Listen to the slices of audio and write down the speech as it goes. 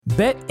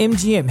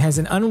BetMGM has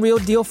an unreal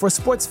deal for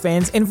sports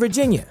fans in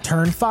Virginia.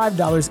 Turn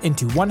 $5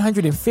 into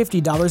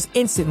 $150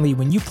 instantly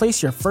when you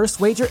place your first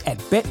wager at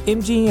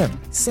BetMGM.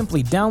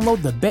 Simply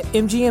download the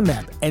BetMGM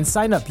app and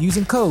sign up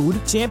using code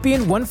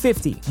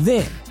Champion150.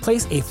 Then,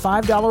 place a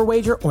 $5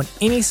 wager on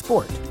any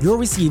sport. You'll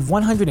receive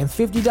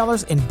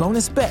 $150 in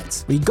bonus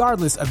bets,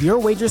 regardless of your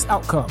wager's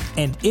outcome.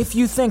 And if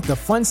you think the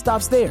fun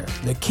stops there,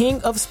 the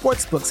King of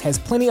Sportsbooks has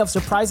plenty of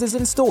surprises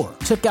in store.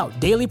 Check out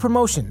daily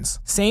promotions,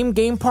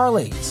 same-game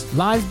parlays,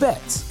 live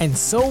bets, and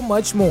so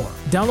much more.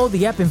 Download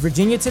the app in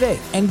Virginia today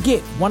and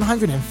get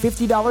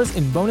 $150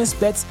 in bonus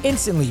bets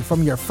instantly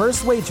from your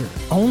first wager.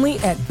 Only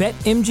at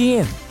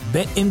BetMGM.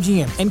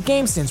 BetMGM and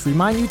GameSense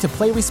remind you to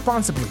play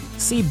responsibly.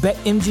 See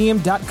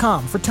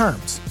BetMGM.com for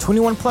terms.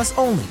 21 plus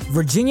only.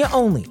 Virginia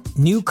only.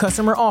 New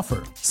customer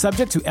offer.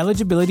 Subject to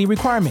eligibility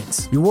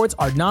requirements. Rewards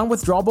are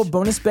non-withdrawable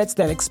bonus bets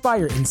that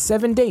expire in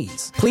 7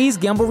 days. Please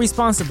gamble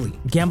responsibly.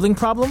 Gambling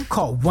problem?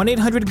 Call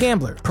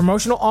 1-800-GAMBLER.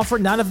 Promotional offer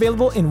not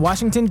available in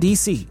Washington,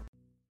 D.C.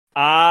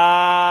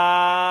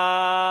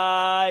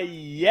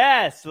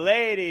 Yes,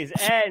 ladies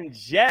and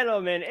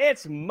gentlemen,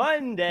 it's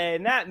Monday,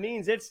 and that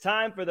means it's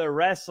time for the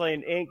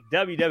Wrestling Inc.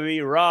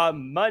 WWE Raw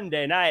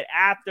Monday Night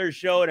After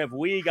Show, and if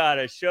we got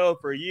a show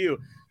for you,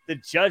 the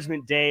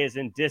Judgment Day is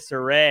in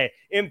disarray.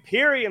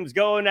 Imperium's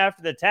going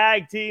after the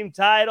tag team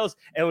titles,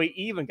 and we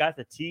even got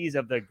the tease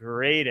of the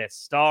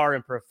greatest star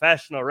in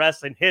professional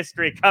wrestling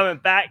history coming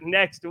back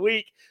next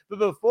week. But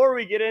before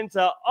we get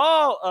into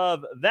all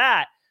of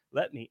that,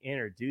 let me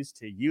introduce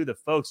to you the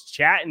folks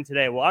chatting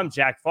today. Well, I'm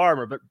Jack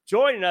Farmer, but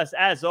joining us,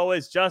 as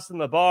always, Justin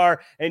LeBar,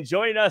 and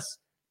joining us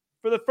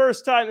for the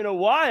first time in a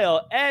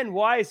while,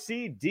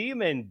 NYC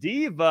Demon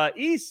Diva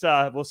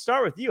Issa. We'll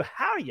start with you.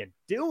 How are you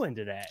doing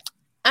today?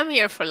 I'm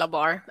here for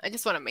LeBar. I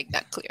just want to make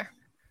that clear.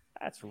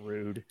 That's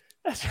rude.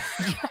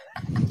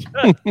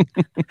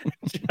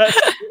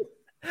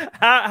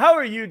 How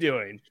are you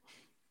doing?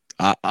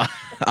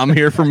 I'm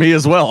here for me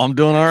as well. I'm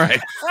doing all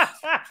right.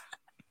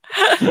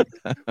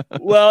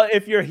 Well,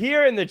 if you're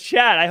here in the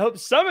chat, I hope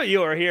some of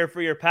you are here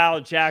for your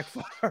pal Jack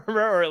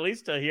Farmer, or at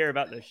least to hear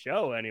about the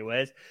show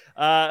anyways.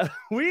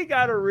 We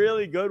got a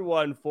really good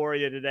one for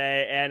you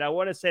today, and I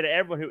want to say to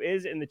everyone who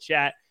is in the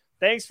chat,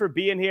 thanks for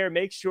being here.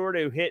 Make sure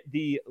to hit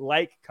the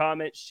like,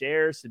 comment,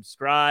 share,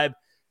 subscribe,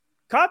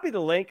 copy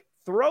the link,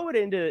 throw it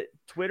into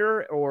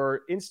Twitter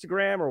or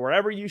Instagram or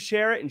wherever you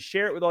share it, and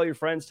share it with all your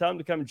friends. Tell them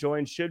to come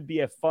join. Should be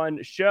a fun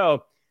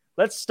show.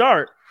 Let's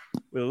start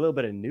with a little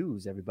bit of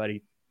news,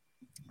 everybody.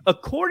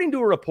 According to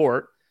a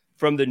report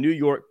from the New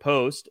York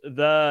Post,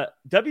 the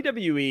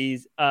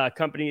WWE's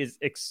company is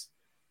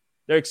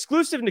their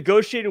exclusive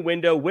negotiating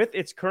window with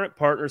its current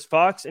partners,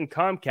 Fox and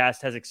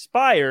Comcast, has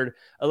expired,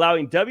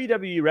 allowing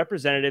WWE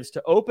representatives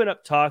to open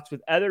up talks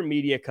with other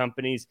media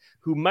companies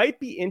who might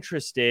be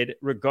interested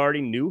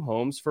regarding new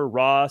homes for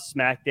Raw,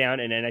 SmackDown,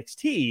 and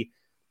NXT.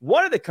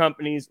 One of the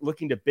companies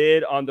looking to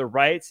bid on the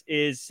rights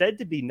is said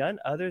to be none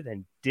other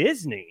than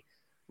Disney.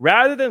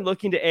 Rather than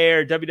looking to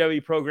air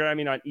WWE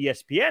programming on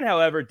ESPN,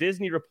 however,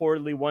 Disney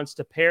reportedly wants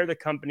to pair the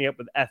company up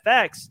with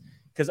FX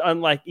because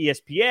unlike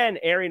ESPN,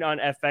 airing on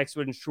FX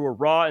would ensure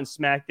Raw and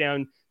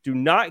SmackDown do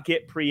not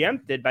get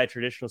preempted by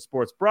traditional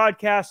sports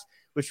broadcasts,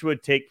 which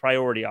would take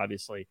priority,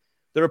 obviously.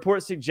 The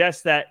report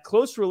suggests that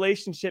close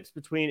relationships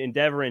between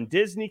Endeavor and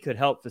Disney could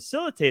help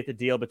facilitate the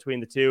deal between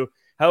the two.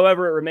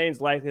 However, it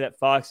remains likely that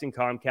Fox and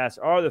Comcast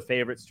are the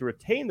favorites to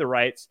retain the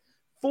rights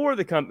for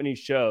the company's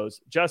shows.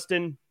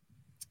 Justin,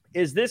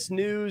 is this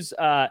news,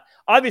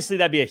 obviously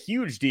that'd be a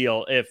huge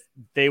deal if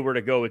they were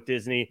to go with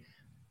Disney.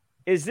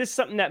 Is this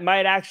something that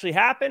might actually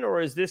happen,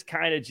 or is this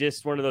kind of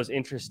just one of those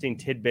interesting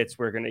tidbits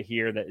we're going to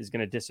hear that is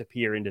going to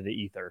disappear into the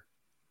ether?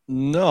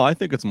 No, I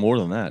think it's more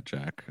than that,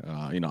 Jack.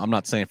 I'm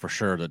not saying for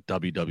sure that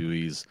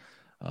WWE's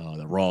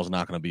that Raw is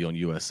not going to be on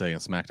USA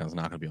and SmackDown is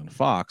not going to be on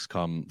Fox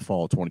come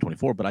fall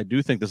 2024, but I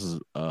do think this is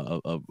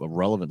a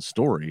relevant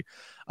story.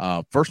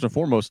 First and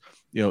foremost,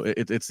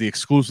 it's the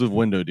exclusive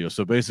window deal.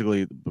 So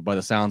basically, by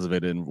the sounds of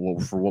it,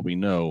 and for what we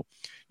know,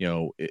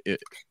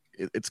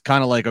 it's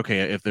kind of like,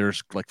 okay, if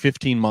there's like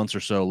 15 months or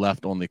so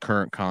left on the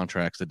current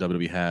contracts that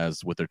WWE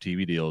has with their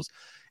TV deals,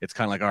 it's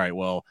kind of like, all right,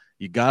 well,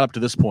 you got up to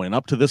this point, and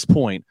up to this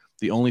point,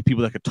 the only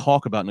people that could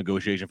talk about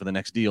negotiation for the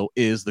next deal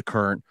is the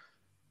current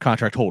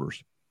contract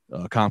holders,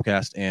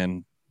 Comcast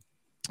and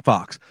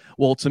Fox.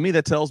 Well, to me,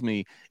 that tells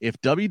me if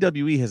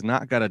WWE has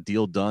not got a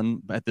deal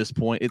done at this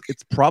point,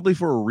 it's probably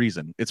for a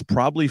reason. It's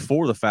probably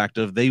for the fact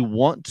of they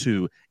want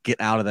to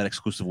get out of that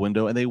exclusive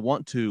window and they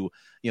want to,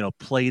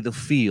 play the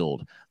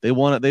field. They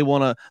want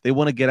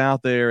to get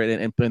out there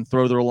and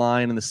throw their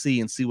line in the sea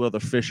and see what other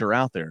fish are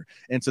out there.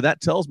 And so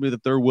that tells me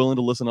that they're willing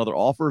to listen to other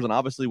offers. And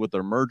obviously with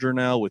their merger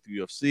now with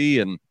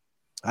UFC, and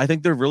I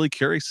think they're really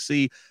curious to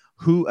see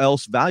who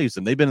else values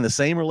them. They've been in the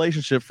same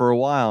relationship for a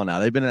while now.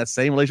 They've been in that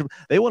same relationship.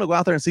 They want to go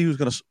out there and see who's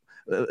going to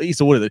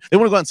Issa, what are they? They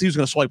want to go out and see who's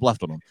going to swipe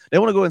left on them. They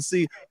want to go and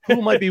see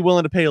who might be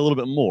willing to pay a little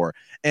bit more.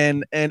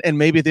 And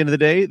maybe at the end of the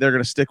day, they're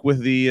going to stick with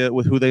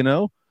with who they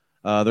know.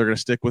 They're going to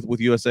stick with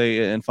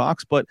USA and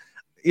Fox. But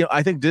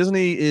I think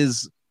Disney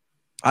is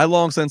I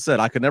long since said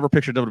I could never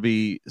picture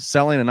WWE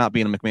selling and not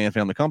being a McMahon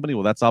family company.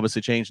 Well, that's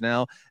obviously changed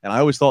now. And I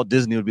always thought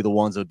Disney would be the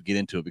ones that would get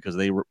into it because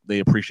they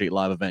appreciate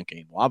live event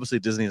game. Well, obviously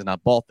Disney has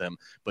not bought them,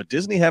 but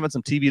Disney having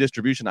some TV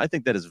distribution, I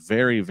think that is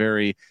very,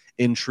 very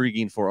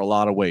intriguing for a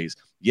lot of ways.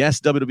 Yes,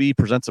 WWE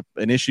presents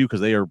an issue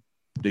because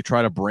they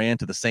try to brand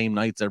to the same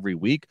nights every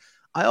week.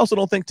 I also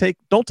don't take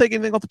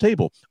anything off the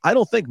table. I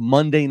don't think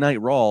Monday Night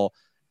Raw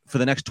for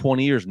the next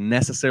 20 years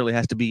necessarily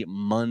has to be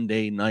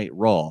Monday Night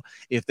Raw.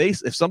 If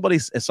somebody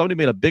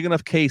made a big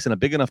enough case and a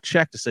big enough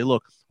check to say,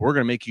 look, we're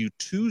going to make you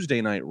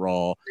Tuesday Night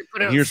Raw. They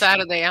put it on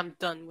Saturday, I'm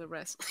done with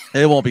wrestling.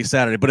 It won't be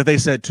Saturday. But if they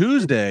said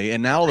Tuesday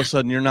and now all of a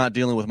sudden you're not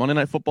dealing with Monday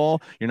Night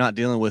Football, you're not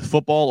dealing with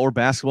football or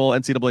basketball,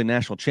 NCAA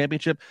National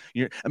Championship.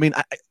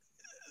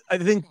 I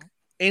think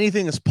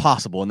anything is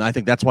possible. And I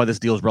think that's why this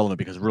deal is relevant,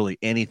 because really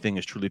anything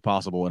is truly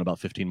possible in about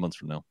 15 months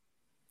from now.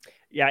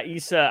 Yeah,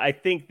 Issa, I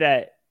think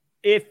that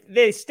if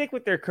they stick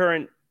with their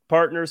current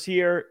partners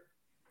here,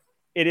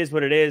 it is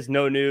what it is.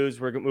 No news.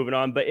 We're moving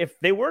on. But if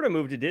they were to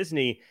move to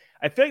Disney,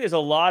 I feel like there's a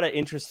lot of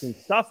interesting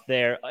stuff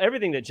there.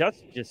 Everything that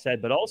Justin just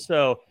said, but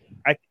also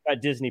I think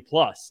about Disney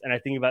Plus and I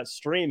think about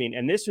streaming.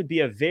 And this would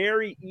be a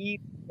very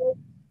easy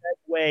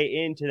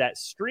way into that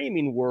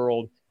streaming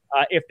world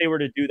if they were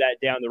to do that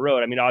down the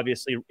road. I mean,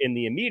 obviously in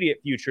the immediate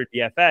future,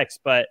 DFX,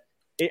 but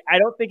I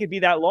don't think it'd be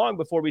that long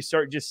before we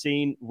start just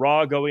seeing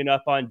Raw going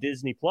up on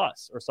Disney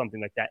Plus or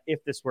something like that,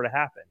 if this were to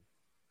happen.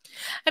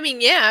 I mean,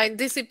 yeah,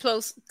 Disney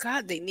Plus,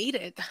 God, they need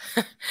it.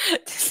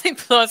 Disney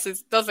Plus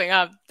doesn't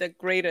have the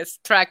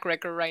greatest track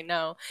record right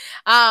now.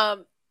 I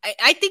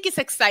think it's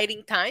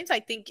exciting times. I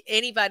think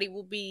anybody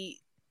will be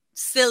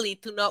silly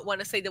to not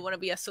want to say they want to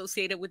be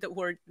associated with the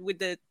word with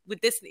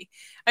Disney.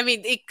 I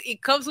mean,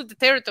 it comes with the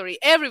territory.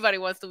 Everybody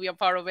wants to be a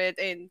part of it,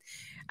 and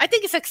I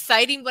think it's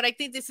exciting, but I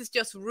think this is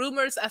just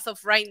rumors as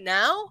of right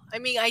now. I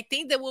mean, I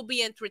think they will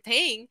be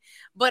entertained,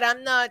 but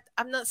I'm not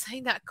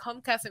saying that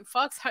Comcast and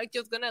Fox are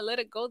just gonna let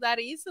it go that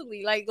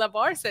easily. Like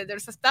Lavar said,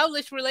 there's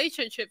established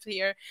relationships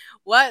here.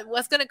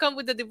 What's gonna come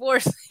with the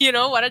divorce?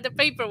 What are the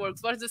paperwork?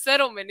 What's the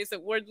settlement? Is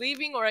it worth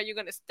leaving, or are you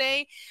gonna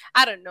stay?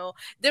 I don't know.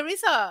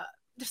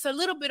 There's a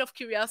little bit of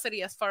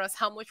curiosity as far as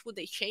how much would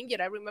they change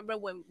it. I remember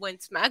when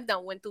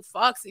SmackDown went to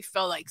Fox, it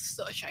felt like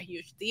such a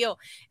huge deal.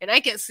 And I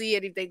can see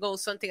it if they go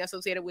something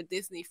associated with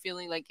Disney,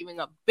 feeling like even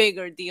a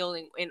bigger deal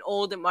in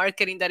all the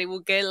marketing that it will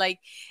get. Like,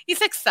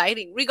 it's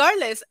exciting.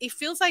 Regardless, it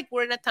feels like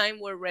we're in a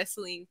time where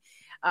wrestling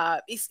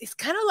it's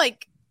kind of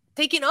like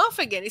taking off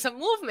again. It's a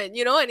movement,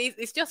 and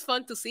it's just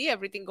fun to see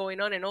everything going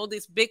on and all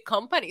these big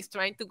companies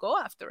trying to go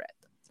after it.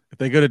 If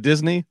they go to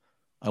Disney,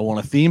 I want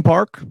a theme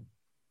park,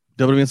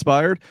 WWE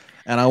inspired,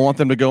 and I want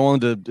them to go on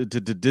to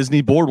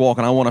Disney Boardwalk,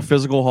 and I want a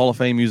physical Hall of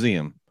Fame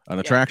museum, an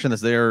attraction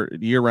that's there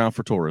year-round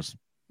for tourists.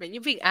 Man,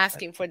 you've been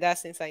asking for that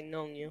since I've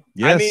known you.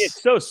 Yes. I mean,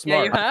 it's so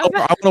smart. Yeah, you have? I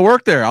want to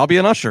work there. I'll be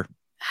an usher.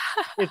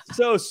 It's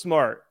so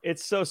smart.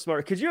 It's so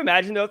smart. Could you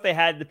imagine, though, if they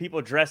had the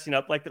people dressing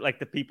up like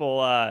the people,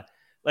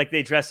 like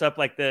they dress up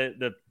like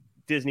the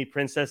Disney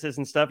princesses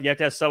and stuff? You have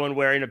to have someone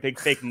wearing a big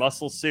fake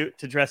muscle suit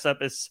to dress up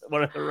as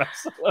one of the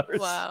wrestlers.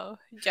 Wow,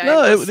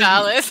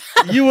 Gonzalez.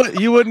 You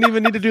wouldn't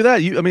even need to do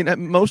that.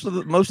 Most of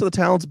the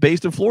talents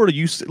based in Florida,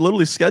 you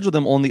literally schedule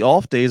them on the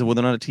off days when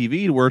they're not on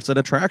TV, where it's an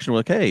attraction. We're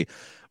like, hey,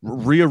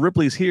 Rhea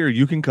Ripley's here.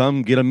 You can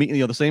come get a meet.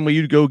 The same way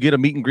you'd go get a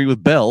meet and greet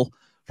with Belle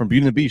from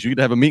Beauty and the Beast, you could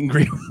have a meet and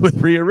greet with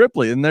Rhea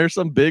Ripley, and there's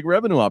some big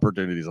revenue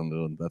opportunities on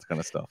doing that kind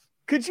of stuff.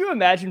 Could you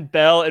imagine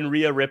Belle and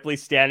Rhea Ripley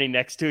standing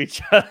next to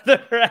each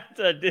other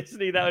at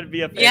Disney? That would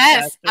be a fantastic...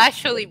 Yes,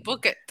 actually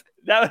book it.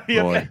 That would be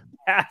a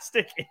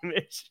fantastic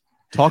image.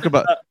 Talk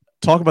about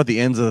the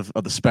ends of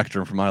the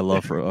spectrum for my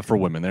love for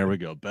women. There we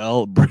go.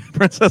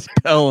 Princess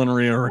Belle and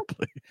Rhea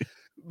Ripley.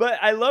 But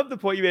I love the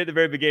point you made at the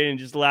very beginning.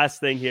 Just the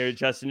last thing here,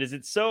 Justin, is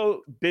it's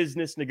so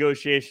business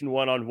negotiation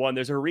one-on-one.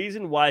 There's a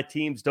reason why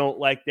teams don't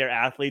like their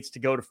athletes to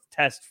go to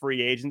test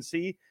free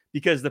agency,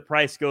 because the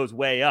price goes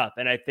way up.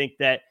 And I think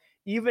that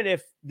even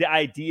if the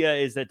idea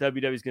is that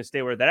WWE is going to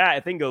stay where they're at, I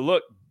think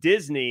look,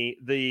 Disney,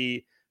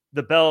 the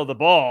belle of the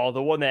ball,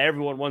 the one that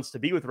everyone wants to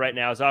be with right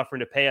now, is offering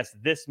to pay us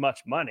this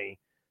much money.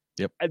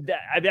 Yep.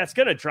 That's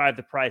going to drive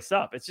the price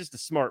up. It's just a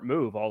smart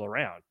move all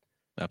around.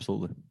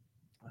 Absolutely.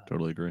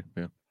 Totally agree.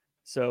 Yeah.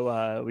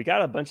 So we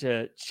got a bunch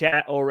of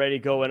chat already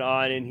going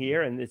on in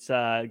here, and it's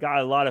got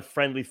a lot of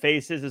friendly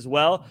faces as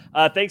well.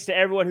 Thanks to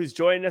everyone who's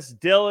joining us.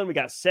 Dylan, we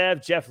got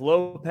Sev, Jeff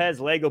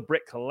Lopez, Lego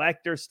Brick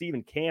Collector,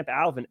 Stephen Camp,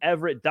 Alvin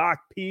Everett, Doc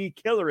P,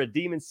 Killer a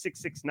Demon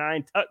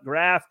 669, Tuck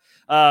Graph.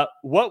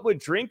 What would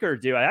Drinker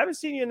do? I haven't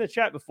seen you in the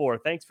chat before.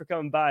 Thanks for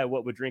coming by.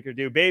 What would Drinker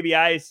do? Baby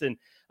Ice and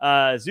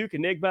Zook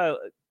Enigma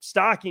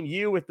stalking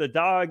you with the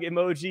dog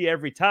emoji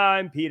every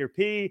time. Peter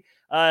P.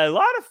 A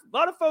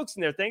lot of folks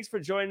in there. Thanks for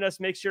joining us.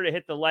 Make sure to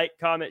hit the like,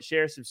 comment,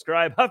 share,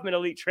 subscribe. Huffman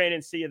Elite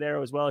Training, see you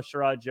there as well as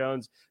Sherrod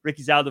Jones,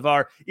 Ricky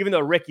Zaldivar. Even though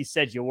Ricky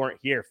said you weren't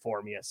here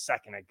for me a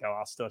second ago,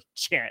 I'll still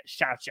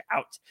shout you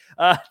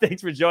out.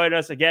 Thanks for joining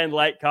us again.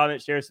 Like,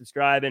 comment, share,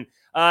 subscribe. And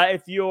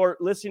if you're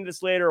listening to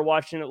this later or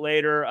watching it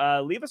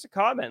later, leave us a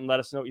comment and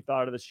let us know what you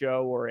thought of the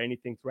show or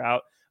anything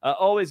throughout.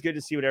 Always good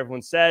to see what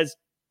everyone says.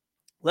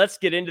 let's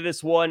get into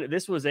this one.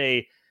 This was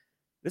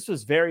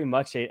very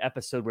much an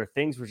episode where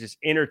things were just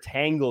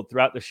intertangled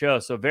throughout the show.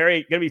 So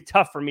going to be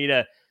tough for me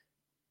to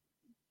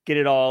get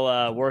it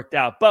all worked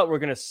out. But we're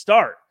going to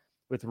start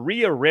with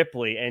Rhea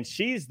Ripley, and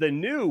she's the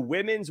new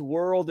Women's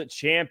World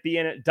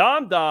Champion.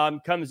 Dom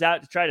comes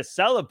out to try to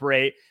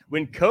celebrate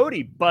when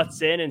Cody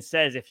butts in and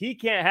says, if he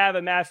can't have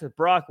a match with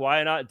Brock,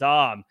 why not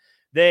Dom?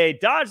 They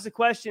dodge the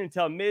question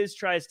until Miz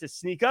tries to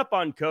sneak up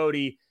on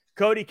Cody.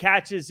 Cody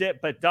catches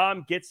it, but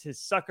Dom gets his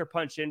sucker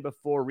punch in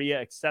before Rhea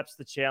accepts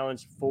the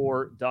challenge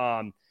for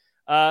Dom.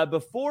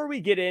 Before we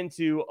get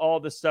into all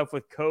the stuff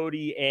with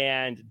Cody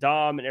and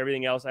Dom and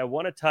everything else, I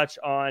want to touch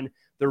on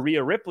the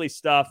Rhea Ripley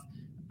stuff.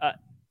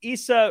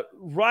 Issa,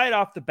 right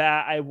off the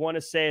bat, I want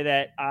to say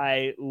that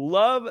I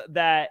love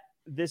that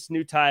this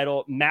new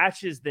title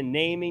matches the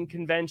naming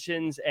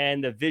conventions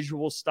and the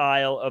visual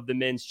style of the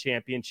men's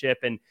championship.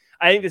 And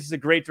I think this is a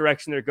great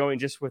direction they're going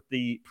just with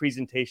the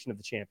presentation of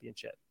the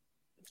championship.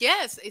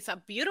 Yes, it's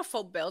a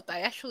beautiful belt.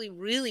 I actually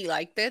really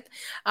liked it.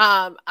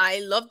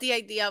 I love the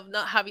idea of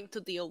not having to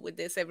deal with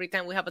this every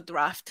time we have a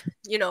draft,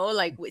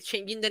 like with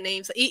changing the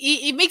names.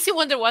 It makes you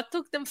wonder what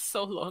took them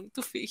so long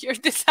to figure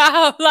this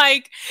out.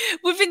 Like,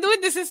 we've been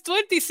doing this since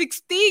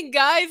 2016,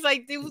 guys.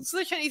 Like, it was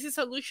such an easy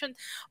solution.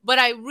 But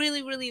I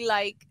really, really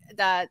like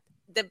that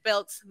the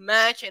belts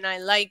match, and I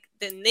like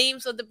the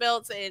names of the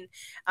belts. And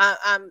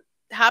I'm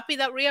happy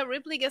that Rhea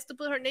Ripley gets to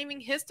put her name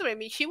in history. I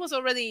mean, she was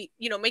already,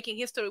 making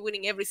history,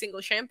 winning every single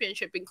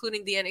championship,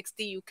 including the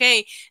NXT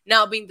UK,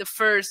 now being the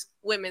first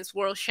Women's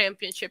World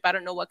Championship. I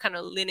don't know what kind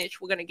of lineage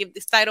we're going to give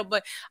this title,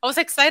 but I was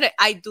excited.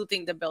 I do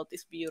think the belt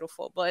is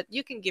beautiful, but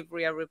you can give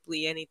Rhea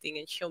Ripley anything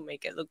and she'll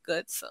make it look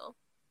good. So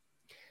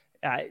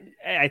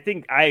I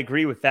think I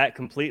agree with that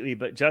completely.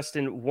 But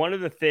Justin, one of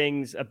the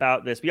things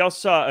about this, we also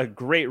saw a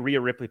great Rhea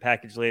Ripley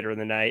package later in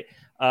the night.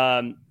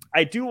 I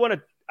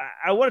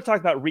want to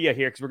talk about Rhea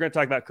here because we're going to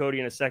talk about Cody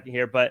in a second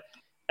here. But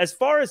as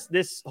far as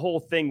this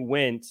whole thing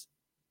went,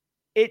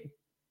 it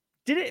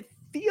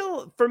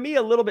feel for me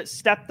a little bit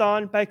stepped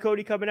on by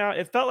Cody coming out.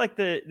 It felt like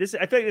I feel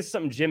like this is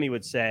something Jimmy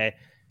would say.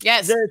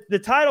 Yes. The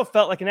title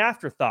felt like an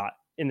afterthought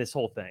in this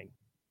whole thing.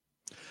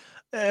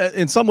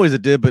 In some ways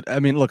it did, but I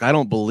mean, look, I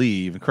don't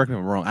believe, and correct me if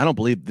I'm wrong, I don't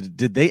believe,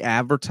 did they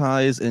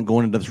advertise in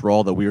going into this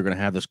Raw that we were going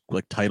to have this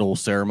like title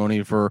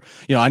ceremony for,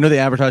 I know they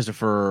advertised it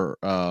for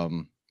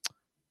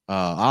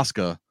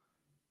Asuka,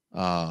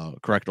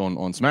 correct, on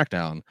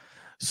SmackDown.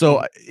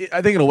 So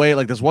I think in a way,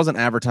 like, this wasn't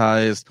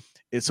advertised.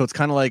 So it's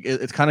kind of like,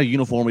 it's kind of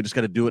uniform. We just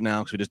got to do it now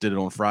because we just did it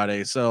on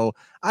Friday. So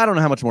I don't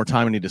know how much more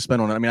time we need to spend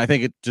on it. I mean, I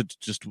think it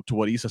just to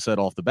what Issa said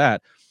off the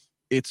bat,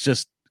 it's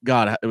just,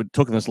 God, it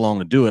took them this long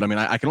to do it. I mean,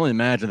 I can only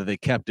imagine that they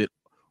kept it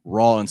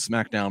Raw and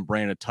SmackDown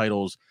branded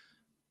titles.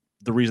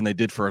 The reason they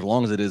did for as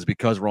long as it is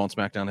because Raw and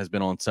SmackDown has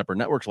been on separate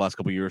networks the last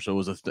couple of years. So it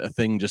was a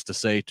thing just to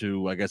say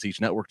to, I guess, each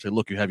network to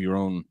look, you have your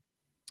own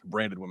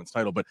branded women's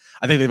title. But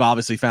I think they've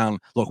obviously found,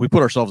 look, we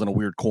put ourselves in a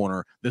weird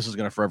corner. This is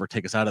going to forever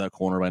take us out of that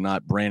corner by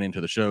not branding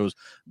to the shows.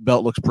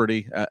 Belt looks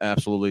pretty,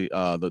 absolutely.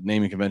 The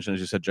naming convention, as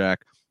you said,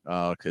 Jack,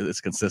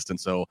 it's consistent.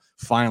 So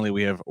finally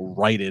we have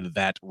righted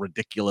that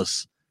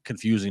ridiculous,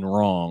 confusing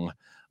wrong.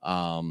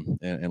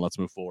 And let's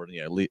move forward.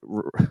 Yeah,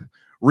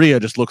 Rhea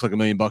just looks like $1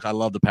 million. I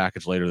love the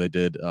package later they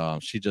did. The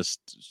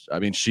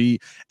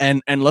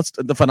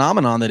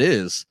phenomenon that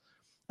is,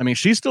 I mean,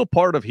 she's still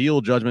part of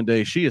heel Judgment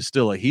Day. She is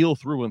still a heel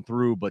through and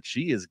through, but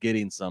she is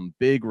getting some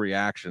big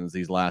reactions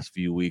these last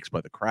few weeks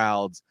by the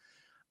crowds.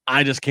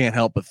 I just can't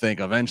help but think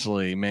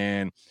eventually,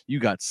 man,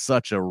 you got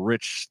such a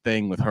rich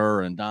thing with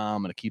her and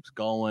Dom, and it keeps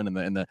going,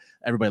 and the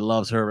everybody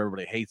loves her,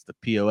 everybody hates the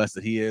POS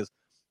that he is.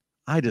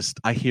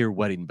 I hear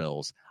wedding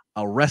bells.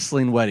 A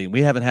wrestling wedding.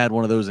 We haven't had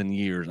one of those in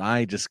years.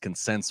 I just can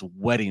sense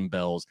wedding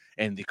bells,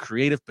 and the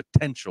creative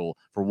potential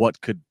for what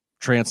could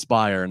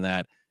transpire in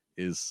that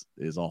is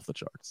off the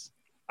charts.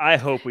 I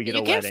hope we get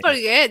a wedding. You can't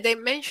forget,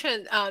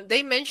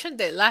 they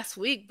mentioned it last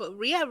week, but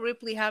Rhea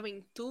Ripley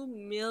having 2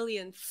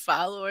 million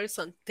followers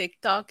on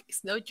TikTok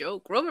is no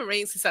joke. Roman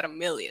Reigns is at 1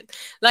 million.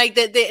 Like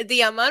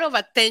the amount of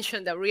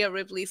attention that Rhea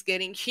Ripley is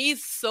getting,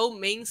 she's so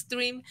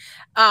mainstream.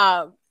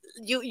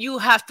 You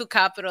have to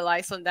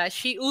capitalize on that.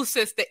 She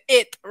oozes the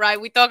it, right?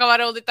 We talk about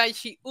it all the time.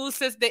 She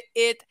oozes the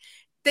it.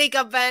 Take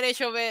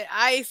advantage of it.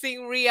 I see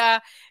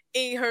Rhea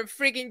in her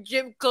freaking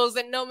gym clothes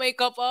and no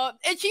makeup on,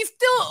 and she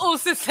still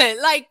oozes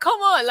it. Like, come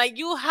on, like,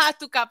 you had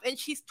to and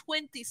she's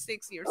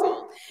 26 years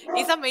old.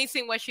 It's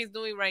amazing what she's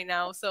doing right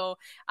now. So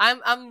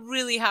I'm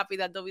really happy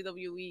that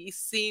WWE is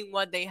seeing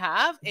what they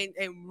have and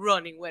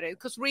running with it,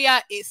 because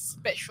Rhea is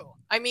special.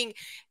 I mean,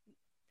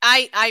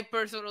 I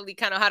personally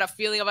kind of had a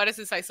feeling about it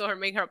since I saw her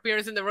make her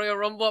appearance in the Royal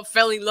Rumble.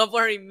 Fell in love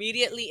with her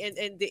immediately,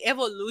 and the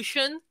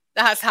evolution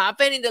that has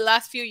happened in the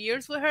last few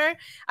years with her,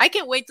 I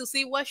can't wait to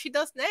see what she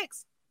does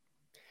next.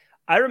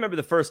 I remember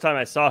the first time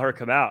I saw her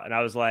come out, and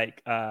I was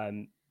like,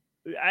 I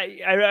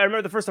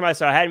remember the first time I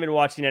saw her, I hadn't been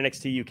watching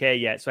NXT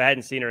UK yet, so I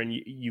hadn't seen her in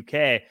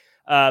UK.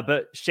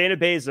 But Shayna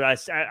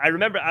Baszler, I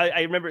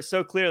remember it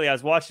so clearly. I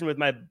was watching with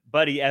my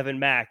buddy Evan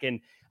Mack,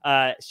 and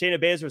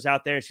Shayna Baszler was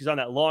out there, and she's on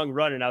that long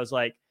run, and I was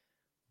like,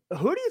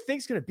 who do you think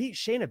is going to beat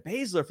Shayna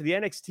Baszler for the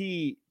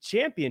NXT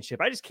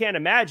championship? I just can't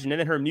imagine. And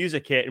then her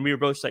music hit, and we were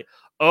both like,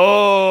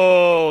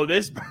 oh,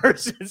 this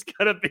person's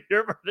going to beat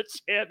her for the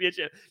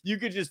championship. You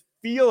could just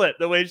feel it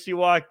the way she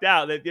walked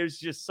out, that there's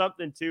just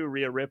something to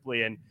Rhea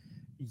Ripley. And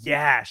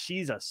yeah,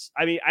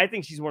 I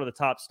think she's one of the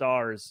top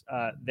stars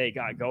they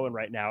got going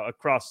right now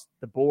across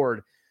the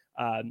board.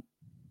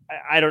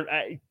 I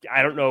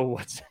don't know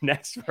what's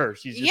next for her.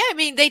 I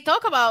mean, they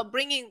talk about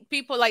bringing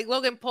people like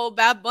Logan Paul,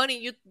 Bad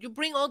Bunny. You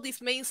bring all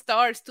these main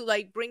stars to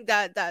like bring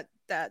that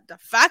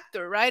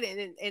factor, right?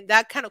 And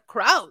that kind of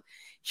crowd.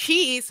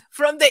 She is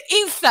from the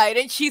inside,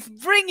 and she's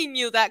bringing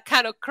you that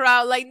kind of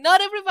crowd. Like,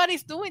 not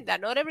everybody's doing that.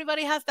 Not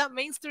everybody has that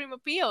mainstream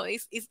appeal.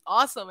 It's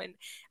awesome, and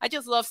I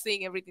just love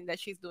seeing everything that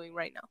she's doing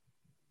right now.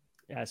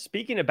 Yeah.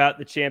 Speaking about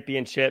the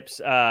championships,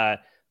 by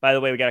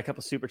the way, we got a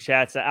couple super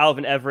chats.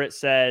 Alvin Everett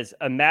says,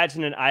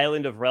 imagine an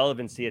island of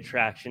relevancy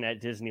attraction at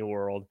Disney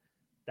World.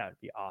 That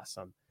would be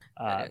awesome.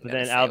 But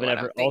then Alvin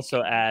Everett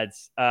also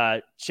adds,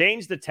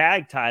 change the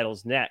tag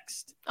titles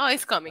next. Oh,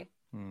 it's coming.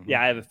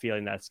 Yeah, I have a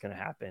feeling that's going to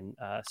happen.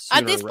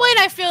 At this point,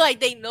 I feel like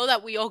they know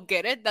that we all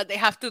get it, that they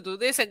have to do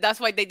this. And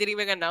that's why they didn't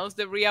even announce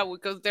the Rhea,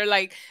 because they're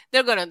like,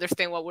 they're going to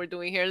understand what we're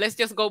doing here. Let's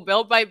just go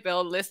belt by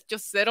belt. Let's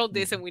just settle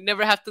this, and we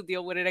never have to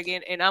deal with it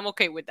again. And I'm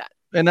okay with that.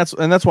 And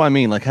that's why I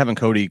mean, like, having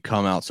Cody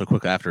come out so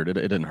quick after it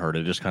didn't hurt.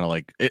 It just kind of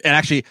like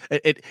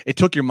it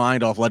took your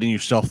mind off letting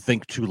yourself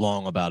think too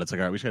long about it. It's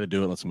like, all right, we just got to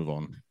do it. Let's move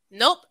on.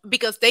 Nope,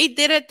 because they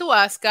did it to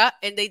Asuka,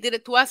 and they did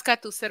it to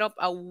Asuka to set up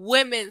a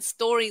women's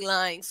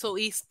storyline, so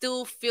it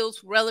still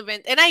feels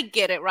relevant. And I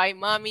get it, right,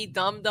 mommy,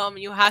 dumb,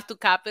 you have to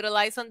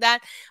capitalize on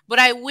that. But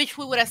I wish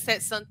we would have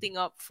set something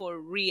up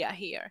for Rhea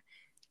here,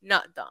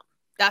 not dumb.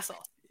 That's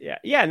all. Yeah,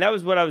 and that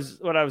was what I was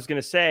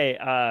going to say.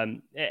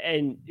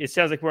 And it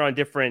sounds like we're on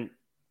different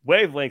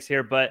wavelengths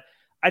here, but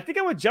I think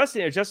I'm with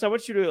Justin. Justin, I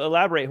want you to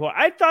elaborate. Well,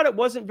 I thought it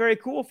wasn't very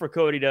cool for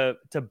Cody to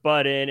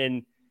butt in,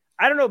 and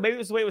I don't know, maybe it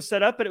was the way it was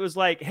set up, but it was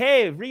like,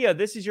 hey, Rhea,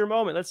 this is your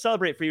moment. Let's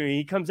celebrate for you. And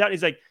he comes out and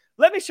he's like,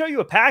 let me show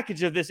you a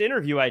package of this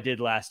interview I did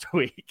last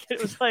week.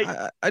 It was like,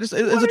 it's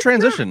a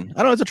transition.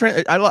 I don't know.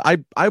 It's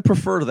a I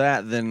prefer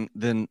that than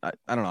I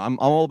don't know. I'm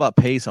all about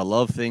pace. I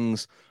love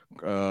things,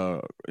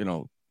 being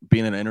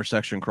in an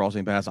intersection,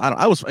 crossing paths.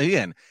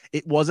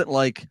 It wasn't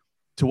like,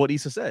 to what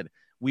Issa said,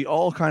 we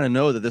all kind of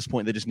know that at this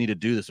point they just need to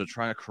do this. They're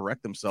trying to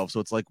correct themselves. So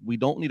it's like, we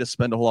don't need to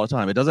spend a whole lot of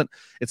time.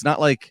 It's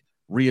not like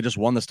Rhea just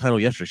won this title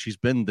yesterday. She's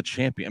been the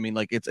champion. I mean,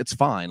 like, it's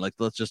fine. Like,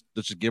 let's just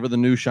give her the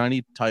new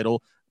shiny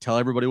title. Tell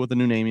everybody what the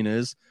new naming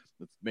is.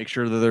 Let's make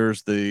sure that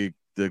there's the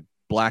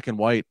black and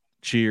white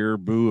cheer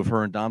boo of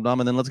her and Dom,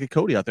 and then let's get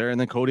Cody out there. And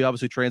then Cody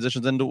obviously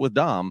transitions into it with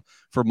Dom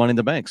for Money in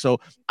the Bank. So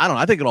I don't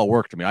know. I think it all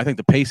worked to me. I think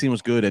the pacing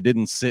was good. It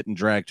didn't sit and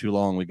drag too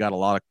long. We got a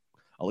lot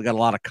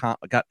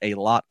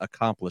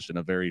accomplished in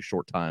a very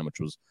short time,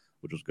 which was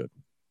good.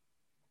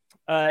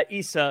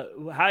 Issa,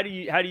 how do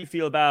you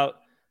feel about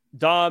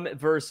Dom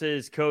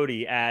versus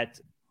Cody at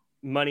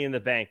Money in the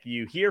Bank?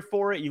 You here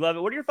for it? You love it?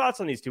 What are your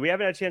thoughts on these two? We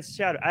haven't had a chance to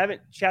chat. I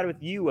haven't chatted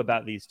with you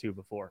about these two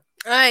before.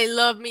 I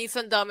love me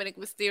some Dominic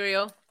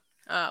Mysterio.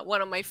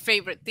 One of my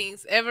favorite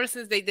things ever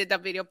since they did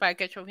that video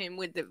package of him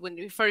when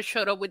he first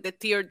showed up with the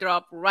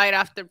teardrop right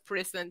after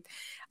prison.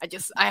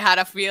 I had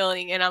a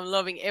feeling, and I'm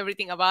loving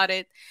everything about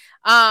it.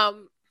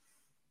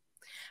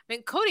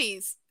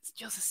 Cody's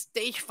just a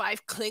stage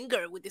 5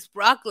 clinger with this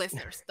Brock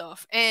Lesnar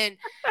stuff, and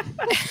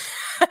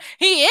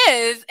he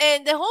is.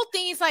 And the whole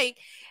thing is like,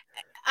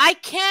 I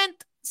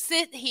can't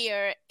sit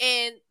here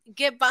and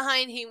get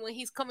behind him when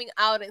he's coming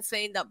out and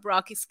saying that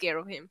Brock is scared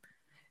of him.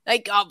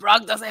 Like, oh,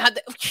 Brock doesn't have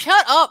the...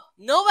 Shut up.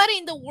 Nobody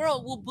in the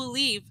world will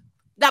believe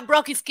that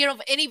Brock is scared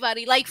of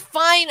anybody. Like,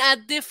 find a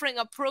different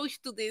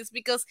approach to this,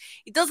 because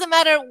it doesn't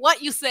matter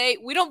what you say.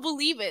 We don't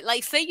believe it.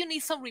 Like, say you need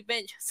some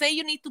revenge. Say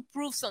you need to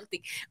prove something.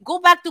 Go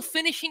back to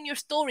finishing your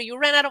story. You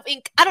ran out of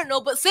ink. I don't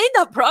know, but saying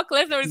that Brock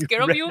Lesnar is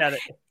scared of you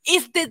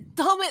is the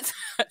dumbest...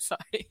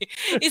 Sorry.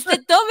 It's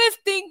the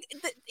dumbest thing.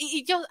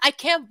 I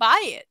can't buy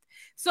it.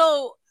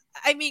 So...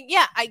 I mean,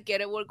 yeah, I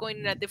get it. We're going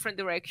in a different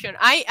direction.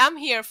 I am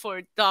here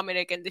for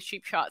Dominic and the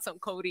cheap shots on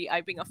Cody.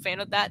 I've been a fan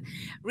of that.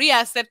 Rhea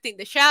accepting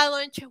the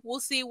challenge.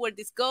 We'll see where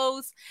this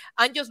goes.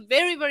 I'm just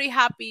very, very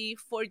happy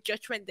for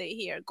Judgment Day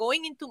here.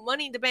 Going into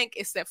Money in the Bank,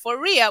 except for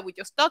Rhea, we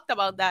just talked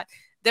about that.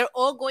 They're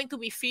all going to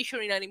be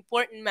featured in an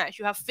important match.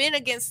 You have Finn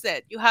against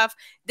Seth. You have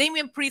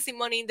Damian Priest in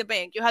Money in the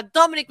Bank. You have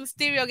Dominic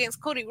Mysterio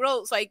against Cody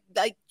Rhodes. Like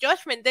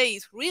Judgment Day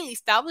is really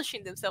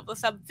establishing themselves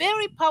as a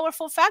very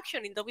powerful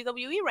faction in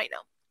WWE right now.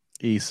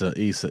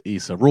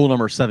 Issa. Rule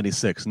number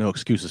 76, no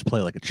excuses,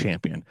 play like a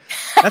champion.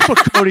 That's what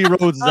Cody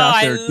Rhodes is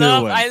out there doing.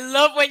 I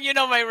love when you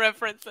know my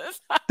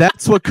references.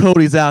 That's what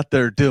Cody's out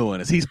there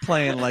doing, is he's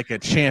playing like a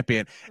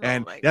champion.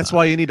 And that's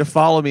why you need to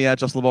follow me at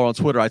Just LeVar on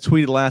Twitter. I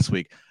tweeted last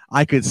week,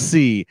 I could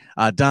see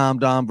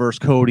Dom versus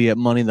Cody at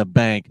Money in the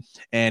Bank,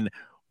 and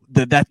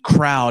that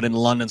crowd in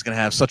London's going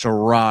to have such a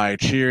ride,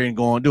 cheering,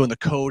 doing the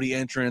Cody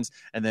entrance,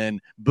 and then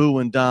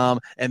booing Dom,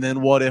 and then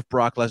what if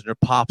Brock Lesnar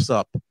pops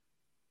up?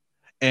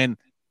 And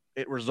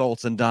it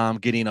results in Dom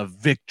getting a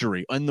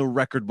victory in the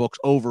record books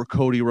over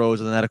Cody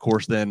Rhodes. And that, of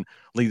course, then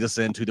leads us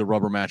into the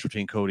rubber match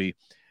between Cody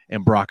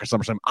and Brock at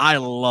SummerSlam. I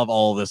love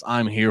all of this.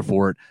 I'm here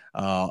for it.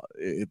 I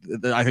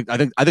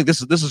think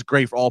this is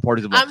great for all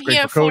parties involved. It's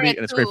great for Cody and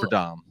it's great for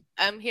Dom.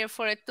 I'm here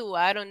for it too.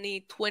 I don't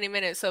need 20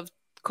 minutes of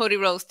Cody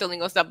Rhodes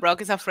telling us that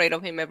Brock is afraid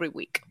of him every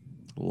week.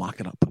 Lock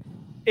it up.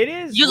 It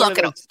is. You look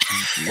it up.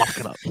 Lock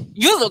it up.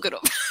 You look it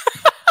up.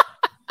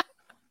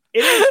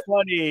 It is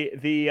funny,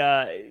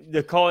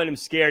 the calling him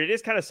scared. It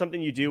is kind of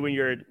something you do when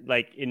you're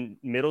like in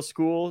middle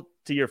school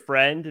to your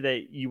friend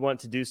that you want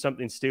to do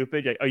something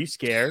stupid. Like, are you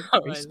scared?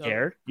 Are you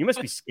scared? You must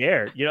be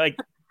scared. You're like,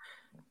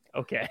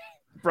 okay.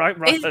 Brock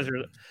says,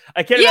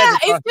 I can't imagine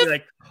Brock being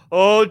like,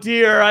 oh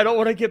dear, I don't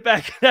want to get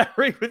back in that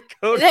ring with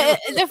Cody.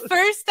 The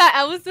first time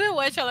I was doing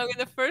watch along, and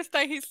the first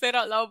time he said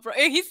out loud,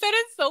 and he said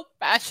it so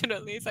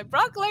passionately. It's like,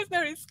 Brock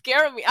Lesnar is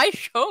scaring me. I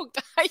choked.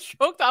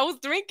 I was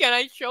drinking.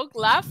 I choked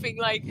laughing.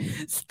 Like,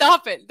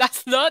 stop it.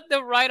 That's not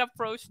the right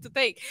approach to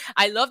take.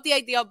 I love the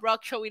idea of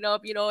Brock showing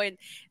up, and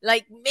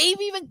like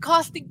maybe even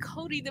costing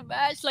Cody the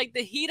match. Like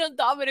the heat on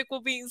Dominic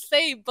will be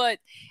insane, but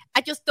I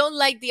just don't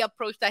like the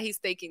approach that he's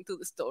taking to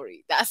the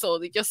story. That's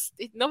all.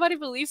 Nobody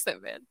believes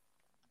him, man.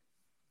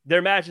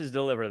 Their matches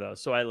deliver though,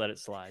 so I let it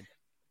slide.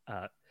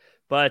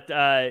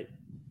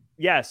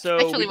 Yeah. So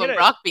actually, when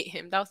Brock beat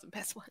him, that was the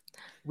best one.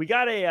 We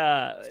got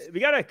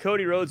a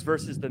Cody Rhodes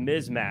versus The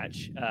Miz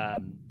match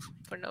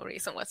for no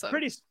reason whatsoever.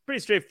 Pretty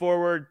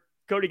straightforward.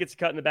 Cody gets a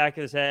cut in the back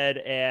of his head,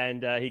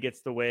 and he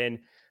gets the win.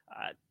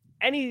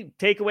 Any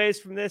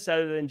takeaways from this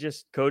other than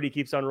just Cody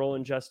keeps on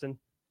rolling, Justin?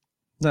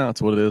 No,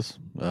 that's what it is.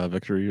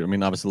 Victory. I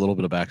mean, obviously a little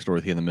bit of backstory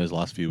with he and The Miz the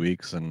last few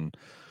weeks. And,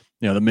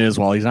 The Miz,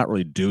 while he's not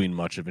really doing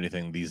much of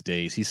anything these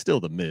days, he's still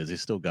The Miz.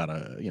 He's still got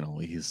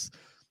he's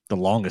the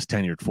longest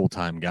tenured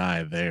full-time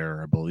guy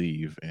there, I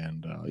believe.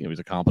 And, he's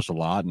accomplished a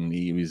lot. And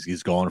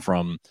he's gone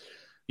from,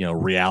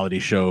 reality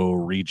show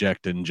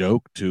reject and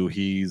joke to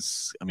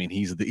he's a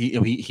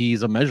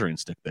measuring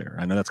stick there.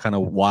 I know that's kind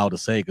of wild to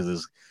say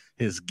because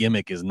his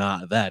gimmick is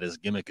not that. His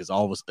gimmick is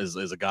always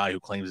is a guy who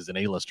claims he's an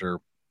A-lister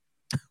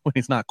when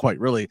he's not quite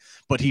really,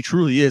 but he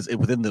truly is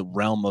within the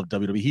realm of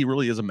WWE. He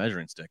really is a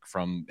measuring stick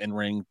from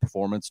in-ring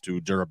performance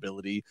to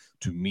durability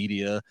to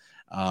media.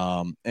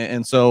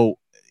 And so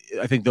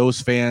I think those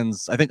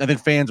fans, I think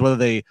fans, whether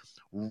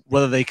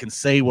they can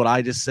say what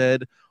I just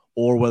said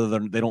or whether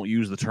they don't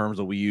use the terms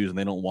that we use and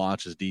they don't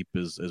watch as deep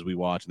as we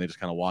watch and they just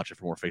kind of watch it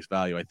for more face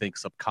value. I think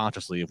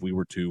subconsciously, if we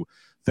were to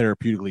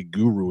therapeutically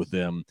guru with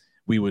them,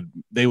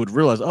 they would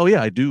realize, oh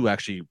yeah, I do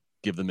actually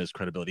give The Miz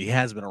credibility. He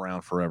has been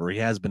around forever. He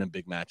has been in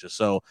big matches.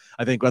 So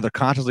I think whether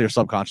consciously or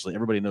subconsciously,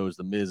 everybody knows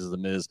The Miz is The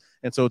Miz.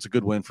 And so it's a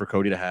good win for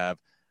Cody to have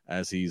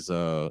as he's,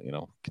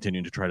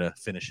 continuing to try to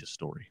finish his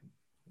story.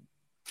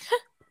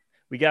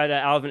 We got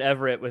Alvin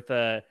Everett with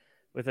a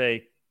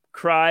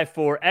cry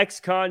for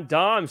ex-con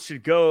Dom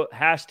should go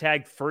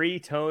 #free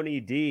Tony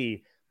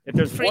D. If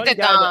there's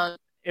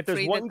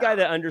one guy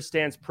that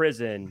understands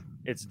prison,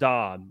 it's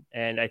Dom.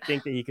 And I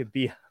think that it could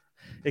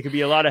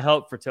be a lot of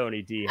help for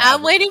Tony D.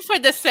 I'm waiting for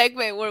the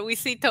segment where we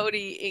see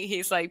Tony in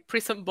his like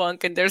prison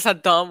bunk and there's a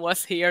Dom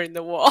was here in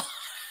the wall.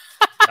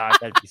 God,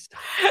 that'd be so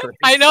crazy.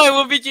 I know, it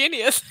would be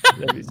genius.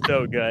 That'd be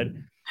so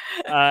good.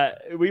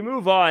 We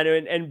move on,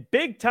 and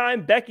big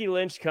time Becky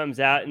Lynch comes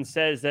out and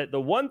says that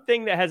the one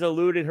thing that has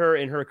eluded her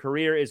in her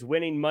career is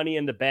winning Money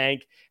in the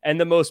Bank, and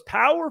the most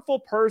powerful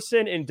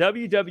person in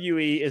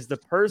WWE is the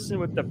person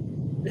with the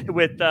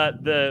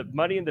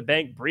Money in the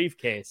Bank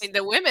briefcase in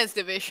the women's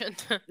division.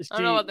 I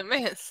don't know about the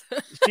men's.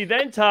 She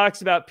then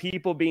talks about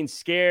people being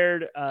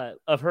scared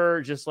of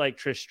her, just like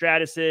Trish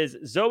Stratus is.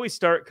 Zoe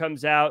Stark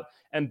comes out,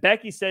 and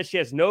Becky says she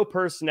has no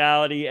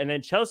personality, and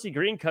then Chelsea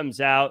Green comes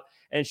out.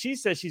 And she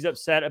says she's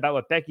upset about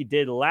what Becky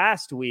did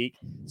last week.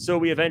 So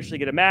we eventually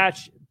get a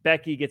match.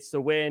 Becky gets the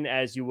win,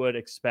 as you would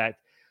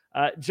expect.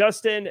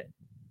 Justin,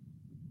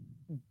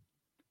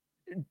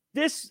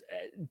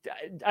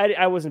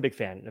 I wasn't a big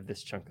fan of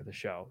this chunk of the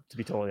show, to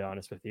be totally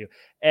honest with you.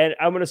 And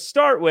I'm going to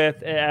start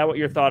with, and I want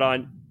your thought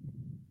on,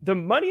 the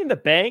Money in the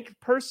Bank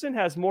person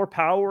has more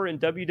power in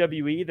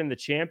WWE than the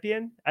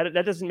champion?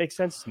 That doesn't make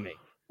sense to me.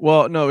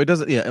 Well, no, it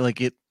doesn't. Yeah,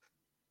 like it.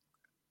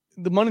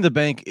 The Money in the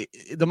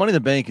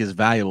Bank is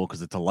valuable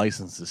because it's a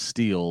license to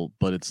steal,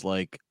 but it's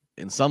like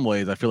in some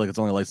ways I feel like it's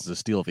only a license to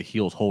steal if a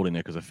heel's holding it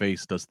because a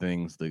face does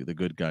things the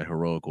good guy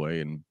heroic way.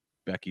 And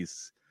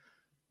Becky's,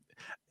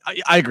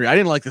 I agree. I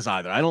didn't like this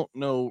either. I don't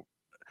know.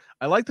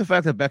 I like the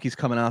fact that Becky's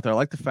coming out there. I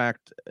like the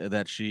fact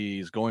that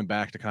she's going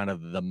back to kind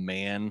of the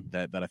man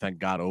that I think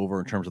got over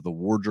in terms of the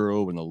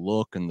wardrobe and the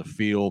look and the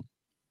feel.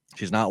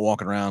 She's not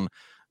walking around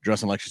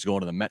dressing like she's going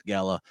to the Met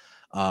Gala.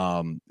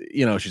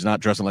 She's not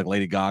dressing like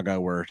Lady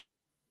Gaga where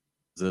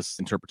this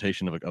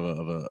interpretation of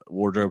a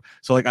wardrobe.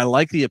 So like I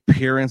like the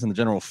appearance and the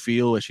general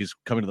feel as she's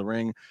coming to the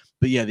ring.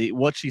 But yeah,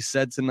 what she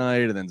said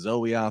tonight, and then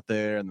Zoe out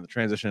there, and the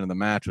transition in the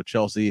match with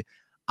Chelsea,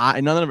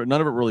 none of it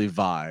really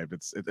vibed.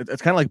 It's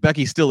kind of like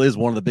Becky still is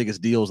one of the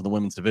biggest deals in the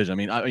women's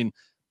division. I mean,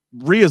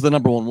 Rhea's the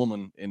number one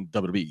woman in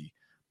WWE.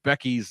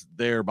 Becky's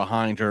there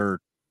behind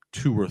her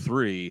 2 or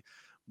 3.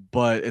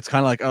 But it's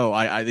kind of like, oh,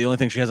 I the only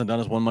thing she hasn't done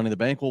is win Money in the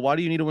Bank. Well, why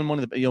do you need to win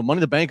Money in the Money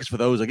in the Bank is for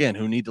those, again,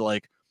 who need to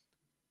like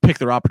pick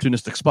their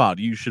opportunistic spot.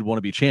 You should want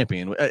to be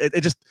champion.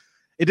 It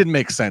didn't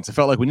make sense. It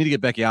felt like we need to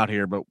get Becky out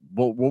here, but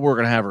what we're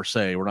going to have her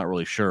say, we're not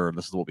really sure.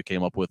 This is what we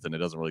came up with, and it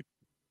doesn't really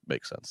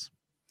make sense.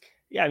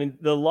 Yeah, I mean,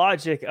 the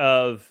logic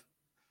of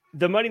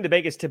the Money in the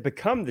Bank is to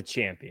become the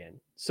champion.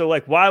 So,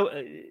 like,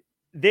 why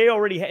they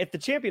already, if the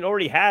champion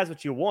already has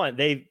what you want,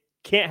 they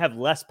can't have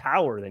less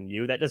power than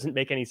you. That doesn't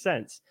make any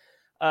sense.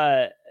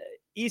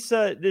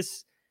 Issa,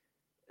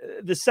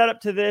 the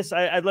setup to this,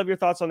 I'd love your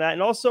thoughts on that.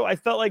 And also, I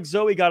felt like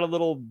Zoe got a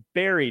little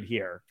buried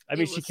here. I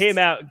mean, she came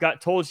out,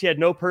 got told she had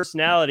no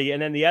personality,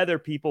 and then the other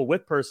people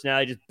with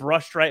personality just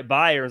brushed right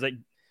by her. It was like,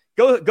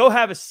 go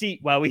have a seat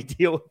while we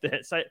deal with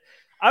this.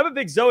 I'm a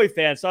big Zoe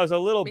fan, so I was a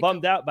little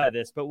bummed out by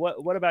this. But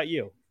what about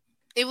you?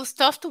 It was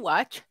tough to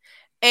watch,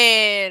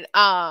 and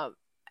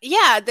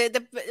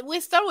we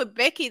start with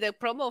Becky. The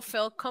promo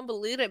felt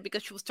convoluted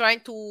because she was trying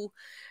to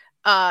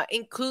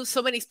include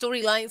so many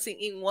storylines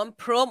in one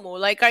promo.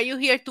 Like, are you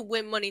here to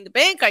win Money in the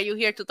Bank? Are you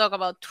here to talk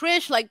about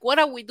Trish? Like, what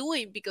are we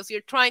doing? Because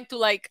you're trying to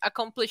like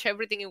accomplish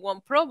everything in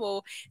one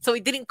promo, so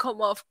it didn't come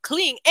off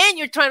clean. And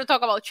you're trying to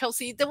talk about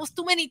Chelsea. There was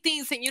too many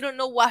things, and you don't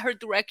know what her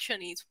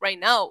direction is right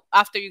now.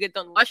 After you get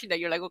done watching that,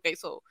 you're like, okay,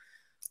 so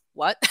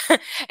what?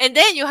 And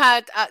then you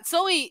had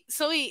Zoe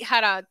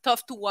had a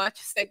tough to watch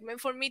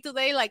segment for me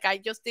today. Like, I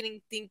just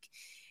didn't think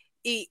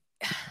it.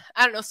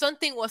 I don't know,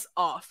 something was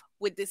off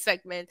with this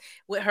segment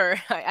with her.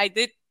 I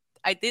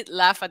did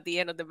laugh at the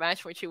end of the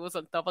match when she was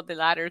on top of the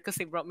ladder, because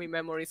it brought me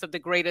memories of the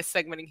greatest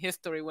segment in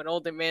history when all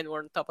the men were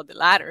on top of the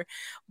ladder.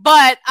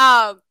 But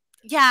I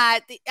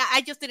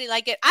just didn't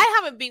like it. I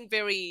haven't been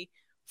very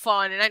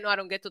fun, and I know I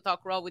don't get to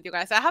talk Raw with you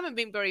guys. I haven't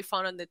been very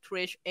fun on the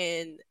Trish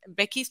and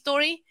Becky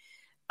story.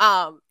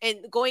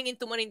 And going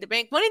into Money in the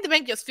Bank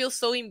just feels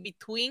so in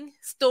between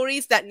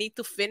stories that need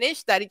to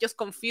finish that it just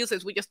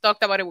confuses. We just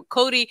talked about it with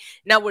Cody.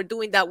 Now we're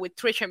doing that with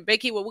Trish and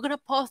Becky. Well, we're going to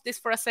pause this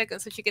for a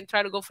second so she can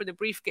try to go for the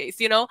briefcase,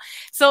 you know?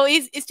 So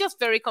it's just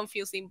very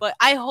confusing, but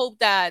I hope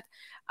that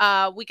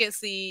we can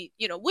see,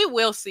 we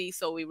will see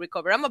Zoe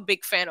recover. I'm a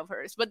big fan of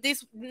hers, but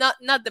this not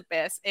the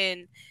best.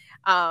 And,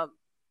 I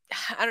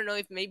don't know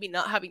if maybe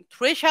not having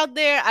Trish out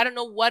there, I don't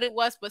know what it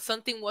was, but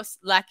something was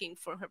lacking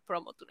from her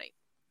promo tonight.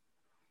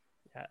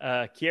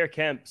 Kier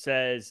Kemp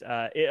says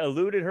it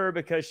eluded her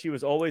because she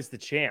was always the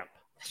champ.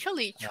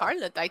 Actually,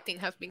 Charlotte, I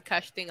think, has been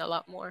cashed in a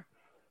lot more.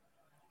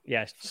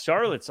 Yeah,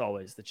 Charlotte's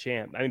always the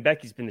champ. I mean,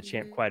 Becky's been the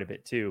champ quite a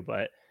bit too,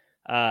 but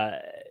I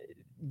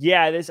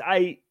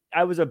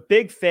was a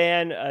big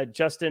fan,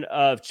 Justin,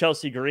 of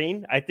Chelsea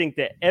Green. I think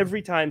that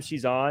every time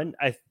she's on,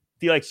 I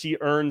feel like she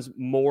earns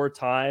more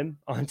time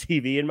on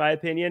TV, in my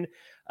opinion.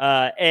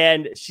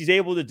 And she's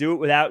able to do it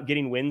without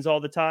getting wins all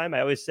the time.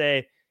 I always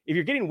say, if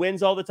you're getting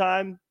wins all the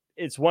time,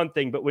 it's one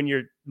thing, but when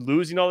you're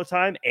losing all the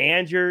time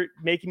and you're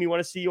making me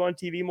want to see you on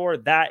TV more,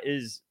 that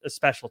is a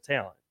special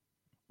talent.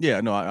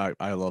 Yeah, no,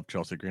 I love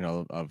Chelsea Green.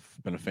 I've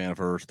been a fan of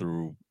hers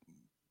through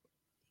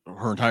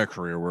her entire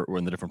career, where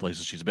in the different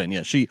places she's been.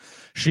 Yeah, she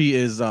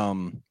is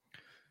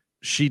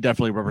she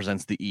definitely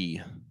represents the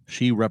E.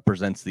 She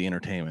represents the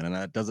entertainment, and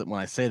that doesn't. When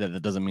I say that,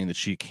 that doesn't mean that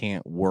she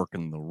can't work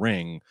in the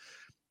ring,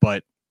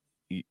 but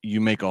you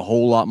make a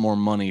whole lot more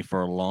money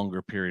for a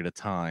longer period of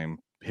time.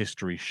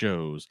 History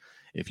shows.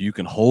 If you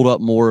can hold up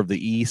more of the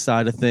E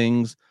side of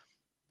things,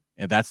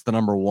 and that's the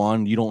number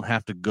one, you don't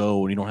have to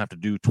go and you don't have to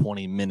do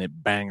 20-minute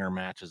banger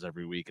matches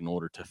every week in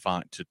order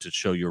to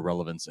show your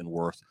relevance and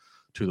worth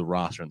to the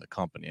roster and the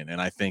company.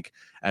 And I think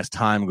as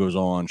time goes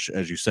on,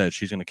 as you said,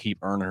 she's going to keep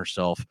earning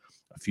herself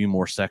a few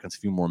more seconds, a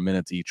few more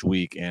minutes each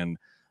week, and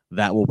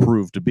that will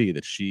prove to be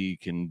that she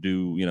can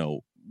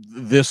do,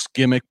 this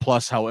gimmick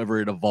plus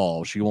however it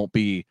evolves. She won't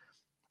be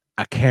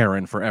a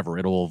Karen forever.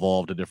 It'll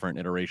evolve to different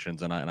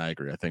iterations, and I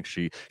agree. I think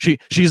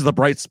she's the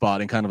bright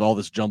spot in kind of all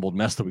this jumbled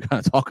mess that we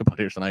kind of talk about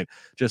here tonight.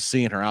 Just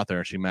seeing her out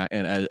there,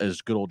 and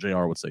as good old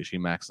JR would say, she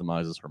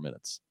maximizes her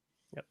minutes.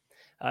 Yep.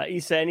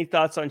 Issa, any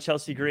thoughts on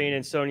Chelsea Green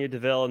and Sonya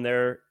Deville and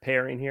their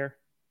pairing here?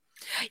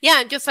 Yeah,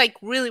 I'm just like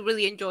really,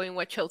 really enjoying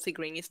what Chelsea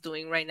Green is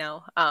doing right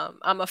now.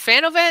 I'm a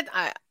fan of it.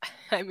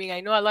 I mean,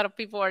 I know a lot of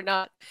people are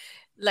not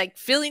like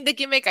feeling the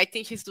gimmick. I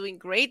think she's doing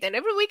great, and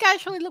every week I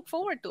actually look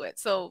forward to it.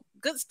 So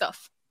good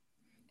stuff.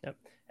 Yep.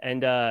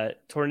 And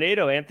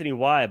Tornado Anthony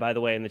Y, by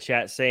the way, in the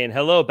chat saying,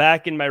 hello,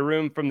 back in my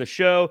room from the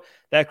show.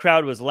 That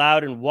crowd was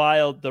loud and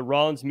wild. The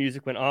Rollins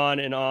music went on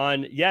and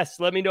on. Yes,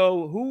 let me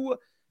know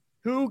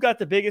who got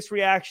the biggest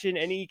reaction.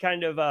 Any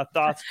kind of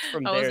thoughts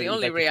from there? That was the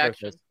only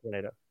reaction.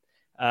 Tornado.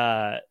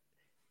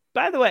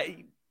 By the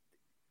way,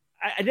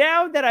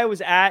 now that I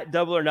was at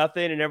Double or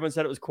Nothing and everyone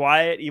said it was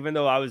quiet, even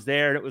though I was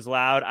there and it was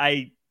loud,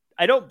 I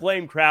don't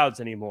blame crowds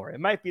anymore. It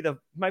might be the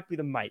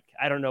mic.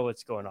 I don't know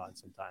what's going on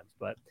sometimes,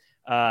 but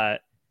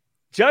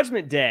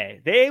Judgment Day,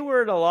 they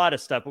were in a lot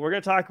of stuff, but we're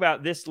going to talk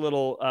about this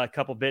little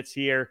couple bits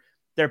here.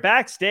 They're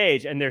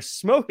backstage and there's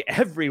smoke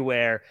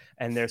everywhere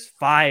and there's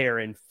fire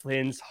in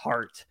Flynn's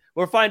heart.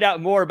 We'll find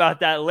out more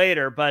about that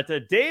later, but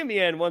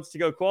Damian wants to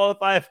go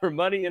qualify for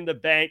Money in the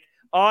Bank.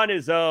 on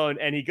his own,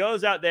 and he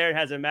goes out there and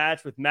has a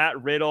match with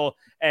Matt Riddle,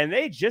 and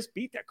they just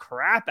beat the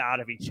crap out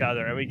of each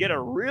other, and we get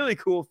a really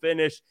cool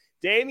finish.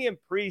 Damian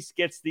Priest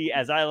gets the,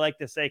 as I like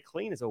to say,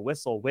 clean as a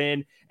whistle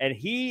win, and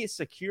he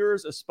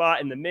secures a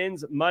spot in the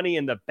men's Money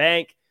in the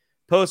Bank.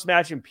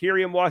 Post-match,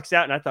 Imperium walks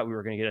out, and I thought we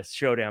were going to get a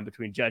showdown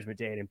between Judgment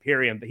Day and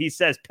Imperium, but he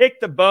says, pick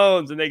the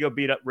bones, and they go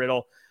beat up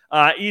Riddle.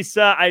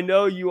 Issa, I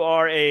know you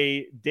are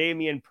a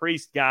Damian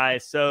Priest guy,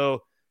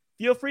 so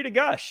feel free to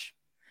gush.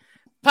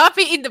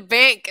 Puppy in the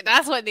Bank.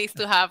 That's what needs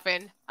to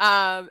happen.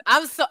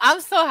 I'm so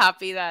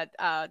happy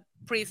that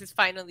Priest is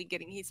finally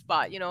getting his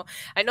spot. You know,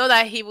 I know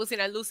that he was in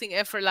a losing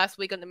effort last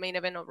week on the main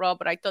event of Raw,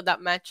 but I thought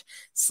that match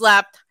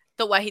slapped.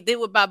 So what he did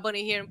with Bad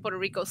Bunny here in Puerto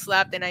Rico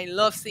slapped, and I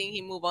love seeing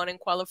him move on and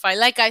qualify.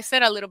 Like I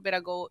said a little bit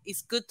ago,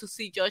 it's good to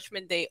see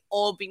Judgment Day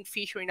all being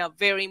featured in a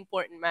very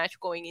important match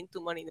going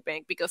into Money in the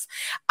Bank, because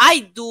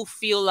I do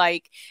feel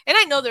like, and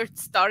I know they're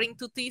starting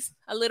to tease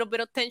a little bit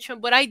of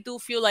tension, but I do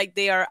feel like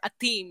they are a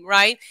team,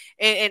 right?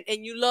 And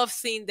you love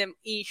seeing them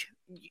each,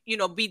 you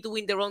know, be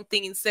doing their own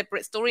thing in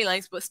separate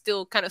storylines, but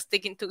still kind of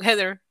sticking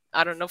together.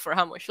 I don't know for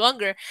how much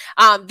longer.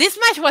 This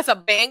match was a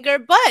banger,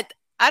 but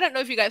I don't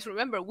know if you guys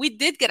remember, we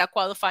did get a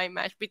qualifying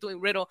match between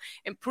Riddle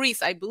and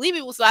Priest. I believe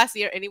it was last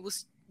year, and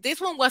this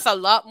one was a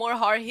lot more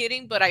hard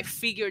hitting, but I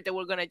figured they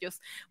were gonna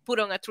just put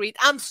on a treat.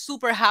 I'm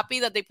super happy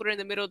that they put it in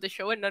the middle of the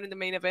show and not in the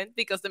main event,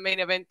 because the main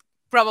event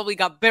probably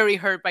got very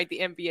hurt by the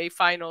NBA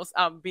finals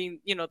being,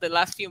 you know, the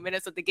last few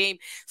minutes of the game.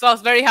 So I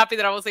was very happy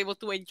that I was able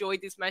to enjoy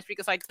this match,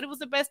 because I thought it was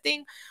the best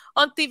thing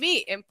on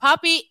TV. And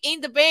Poppy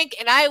in the Bank,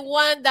 and I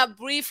want that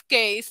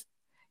briefcase.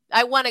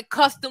 I want a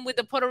custom with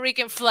the Puerto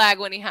Rican flag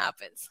when it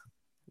happens.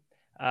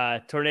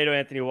 Tornado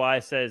Anthony Y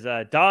says,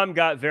 Dom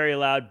got very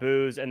loud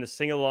boos and the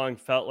sing-along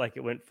felt like it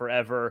went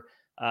forever.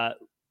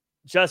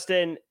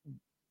 Justin,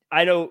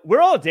 I know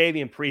we're all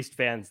Damian Priest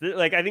fans.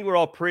 Like, I think we're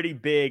all pretty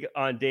big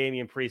on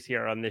Damian Priest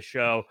here on this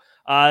show.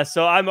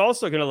 So I'm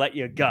also going to let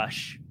you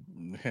gush.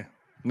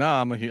 No,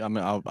 I'm a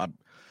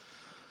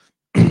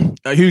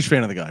huge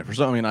fan of the guy.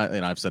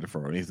 I've said it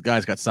for him. The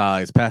guy's got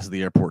size, passes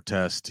the airport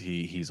test.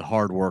 He's a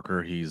hard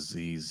worker. He's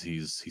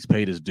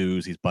paid his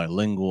dues. He's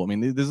bilingual. I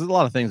mean, there's a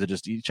lot of things that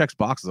just, he checks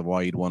boxes of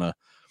why you'd want to.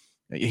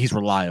 He's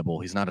reliable.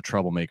 He's not a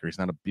troublemaker. He's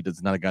not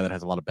a guy that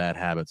has a lot of bad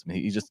habits. I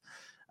mean, he just,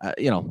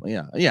 yeah.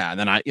 And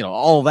then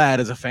all that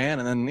as a fan.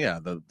 And then,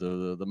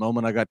 the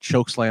moment I got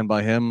chokeslammed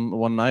by him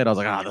one night, I was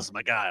like, this is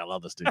my guy. I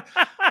love this dude.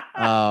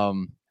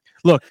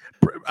 Look,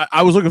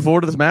 I was looking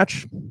forward to this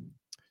match.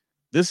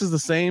 This is the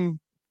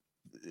same.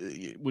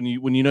 When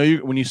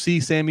you see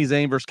Sami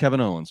Zayn versus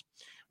Kevin Owens,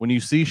 when you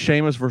see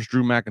Sheamus versus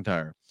Drew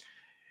McIntyre,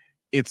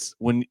 it's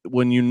when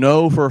you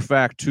know for a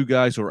fact two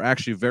guys who are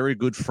actually very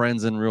good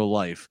friends in real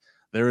life,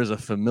 there is a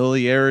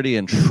familiarity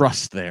and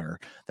trust there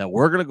that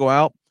we're going to go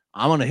out.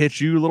 I'm going to hit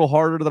you a little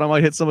harder than I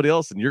might hit somebody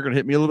else, and you're going to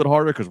hit me a little bit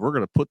harder, because we're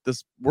going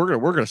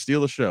to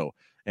steal the show.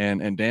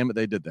 And damn it,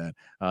 they did that.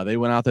 They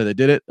went out there, they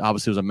did it.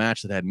 Obviously, it was a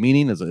match that had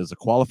meaning, as a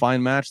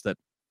qualifying match that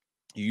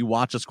you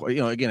watch us.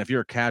 Again, if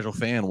you're a casual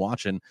fan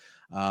watching,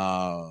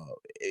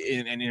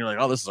 and you're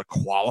like, this is a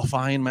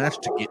qualifying match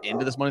to get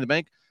into this Money in the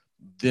Bank,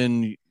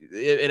 then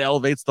it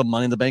elevates the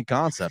Money in the Bank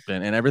concept,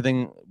 and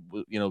everything,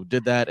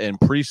 did that. And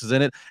Priest is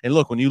in it. And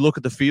look, when you look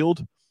at the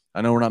field,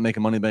 I know we're not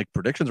making Money in the Bank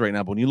predictions right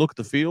now, but when you look at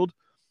the field,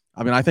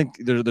 I mean, I think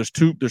there's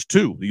two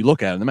you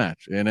look at in the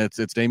match, and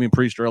it's Damian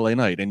Priest or LA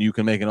Knight, and you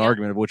can make an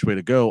argument of which way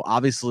to go.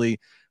 Obviously,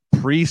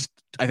 Priest,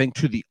 I think,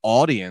 to the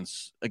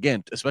audience,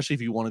 again, especially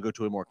if you want to go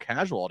to a more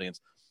casual audience,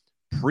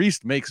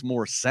 Priest makes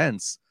more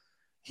sense.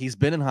 He's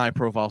been in high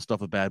profile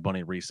stuff with Bad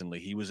Bunny recently.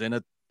 He was in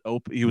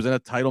a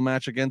title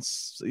match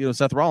against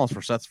Seth Rollins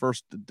for Seth's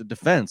first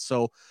defense.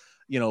 So,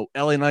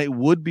 LA Knight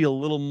would be a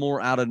little more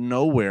out of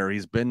nowhere.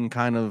 He's been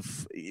kind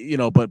of,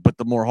 but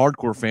the more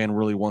hardcore fan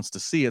really wants to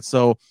see it.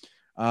 So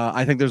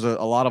I think there's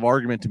a lot of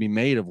argument to be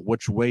made of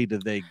which way do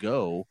they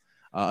go,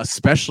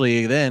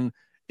 especially then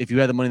if you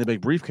had the Money in the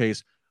Bank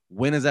briefcase.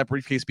 When is that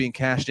briefcase being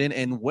cashed in,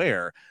 and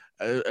where?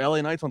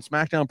 LA Knight's on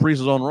SmackDown,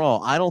 Priest is on Raw.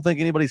 I don't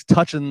think anybody's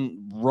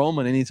touching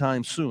Roman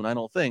anytime soon. I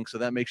don't think. So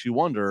that makes you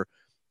wonder,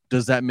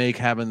 does that make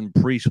having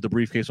Priest with the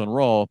briefcase on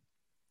Raw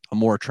a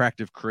more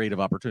attractive creative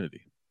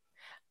opportunity?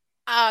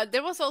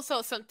 There was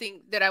also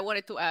something that I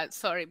wanted to add.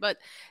 Sorry, but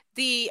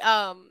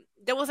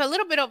there was a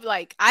little bit of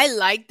I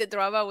liked the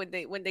drama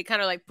when they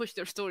kind of pushed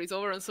their stories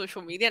over on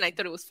social media, and I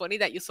thought it was funny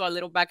that you saw a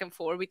little back and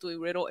forth between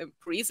Riddle and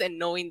Priest, and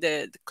knowing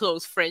the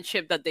close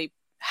friendship that they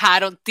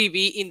had on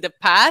TV in the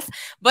past.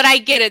 But I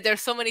get it.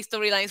 There's so many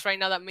storylines right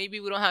now that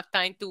maybe we don't have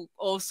time to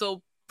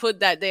also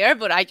put that there,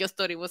 but I just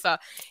thought it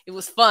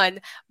was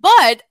fun.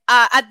 But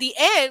at the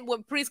end,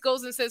 when Priest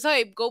goes and says,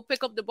 "Hey, go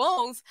pick up the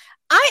bones,"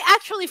 I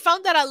actually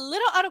found that a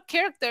little out of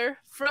character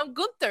from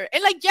Gunther.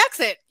 And like Jack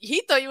said,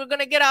 he thought you were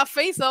gonna get a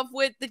face-off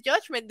with the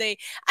Judgment Day.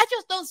 I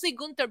just don't see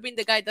Gunther being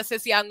the guy that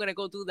says, "Yeah, I'm gonna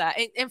go do that."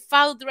 And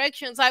follow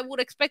directions. I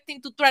would expect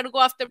him to try to go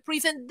after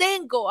Priest and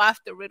then go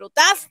after Riddle.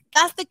 That's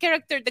the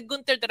character, the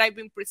Gunther that I've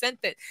been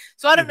presented.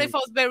 So I don't know if I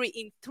was very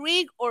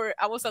intrigued or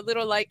I was a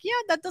little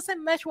yeah, that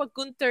doesn't match what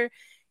Gunther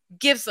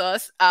gives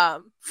us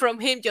from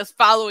him just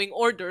following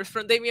orders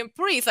from Damian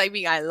Priest. I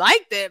mean, I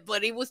liked it,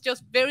 but it was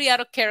just very out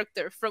of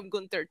character from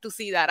Gunther to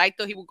see that. I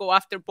thought he would go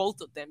after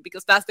both of them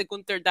because that's the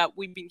Gunther that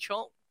we've been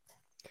shown.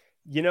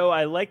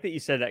 I like that you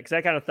said that because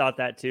I kind of thought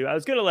that too. I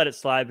was going to let it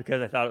slide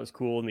because I thought it was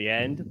cool in the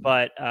end,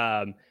 but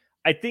I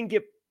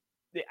feel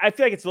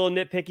like it's a little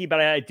nitpicky, but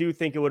I do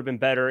think it would have been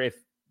better if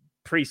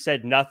Priest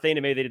said nothing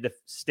and maybe they did the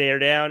stare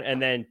down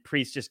and then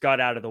Priest just got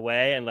out of the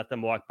way and let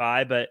them walk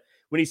by. But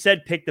when he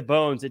said pick the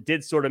bones, it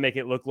did sort of make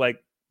it look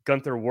like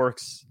Gunther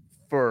works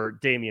for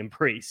Damian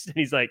Priest. And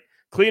he's like,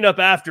 clean up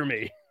after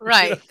me.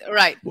 Right.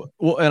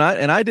 Well, and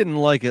I didn't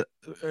like it.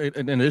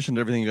 In addition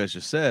to everything you guys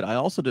just said, I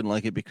also didn't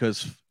like it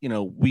because,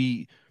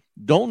 we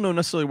don't know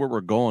necessarily where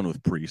we're going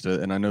with Priest.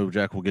 And I know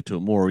Jack will get to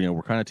it more.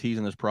 We're kind of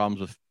teasing there's problems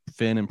with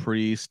Finn and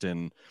Priest.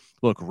 And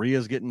look,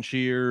 Rhea's getting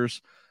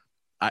cheers.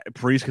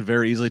 Priest could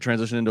very easily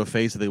transition into a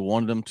face if they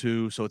wanted him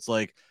to. So it's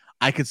like,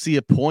 I could see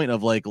a point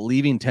of like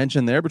leaving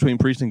tension there between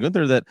Priest and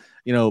Gunther that,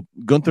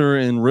 Gunther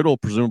and Riddle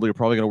presumably are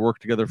probably going to work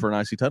together for an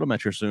IC title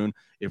match here soon.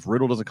 If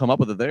Riddle doesn't come up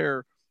with it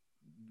there,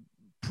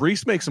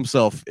 Priest makes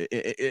himself,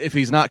 if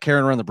he's not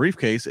carrying around the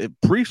briefcase,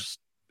 Priest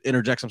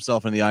interjects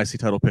himself in the IC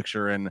title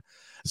picture. And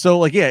so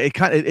like, yeah,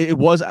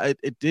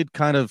 it did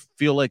kind of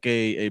feel like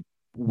a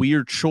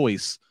weird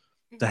choice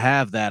to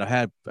have that.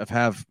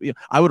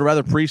 I would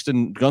rather Priest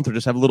and Gunther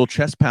just have a little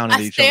chest pounding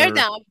at each other. Stare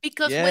down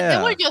because when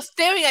they were just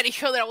staring at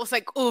each other, I was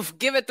like, oof,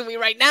 give it to me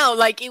right now.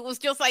 Like it was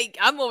just like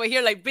I'm over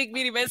here like big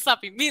meaty man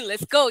slapping me.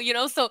 Let's go,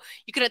 So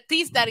you could have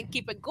teased that and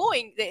keep it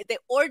going. The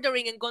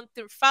ordering and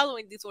Gunther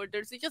following these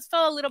orders, it just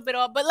felt a little bit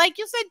off. But like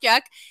you said,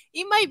 Jack,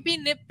 it might be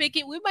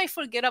nitpicking. We might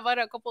forget about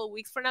it a couple of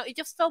weeks from now. It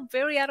just felt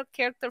very out of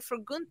character for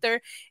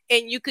Gunther,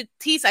 and you could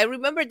tease. I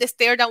remember the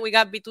stare down we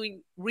got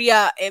between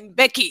Rhea and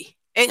Becky.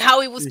 And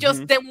how it was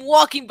just them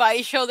walking by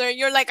each other, and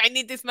you're like, I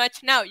need this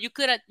match now. You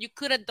could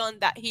have done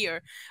that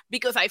here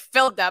because I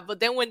felt that. But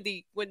then when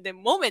the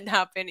moment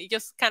happened, it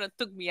just kind of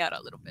took me out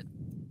a little bit.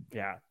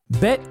 Yeah.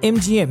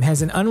 BetMGM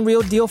has an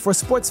unreal deal for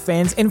sports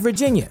fans in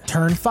Virginia.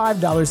 Turn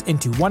 $5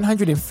 into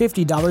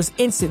 $150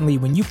 instantly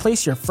when you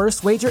place your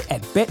first wager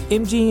at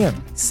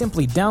BetMGM.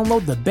 Simply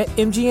download the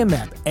BetMGM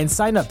app and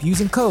sign up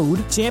using code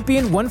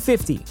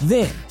Champion150.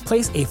 Then,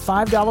 place a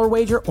 $5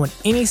 wager on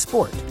any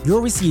sport.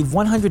 You'll receive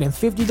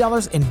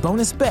 $150 in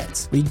bonus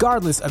bets,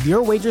 regardless of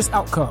your wager's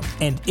outcome.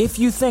 And if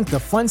you think the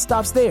fun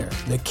stops there,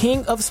 the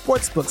king of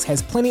sportsbooks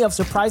has plenty of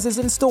surprises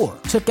in store.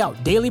 Check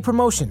out daily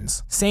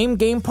promotions,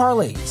 same-game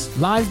parlays,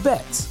 live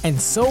bets, and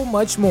so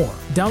much more.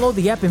 Download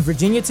the app in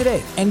Virginia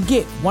today and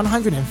get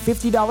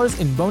 $150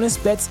 in bonus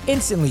bets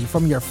instantly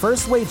from your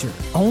first wager.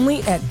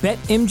 Only at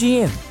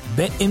BetMGM.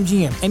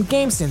 BetMGM and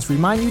GameSense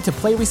remind you to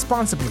play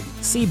responsibly.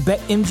 See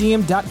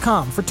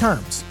BetMGM.com for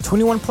terms.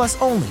 21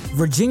 plus only.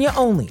 Virginia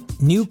only.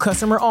 New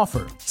customer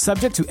offer.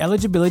 Subject to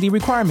eligibility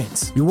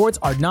requirements. Rewards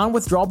are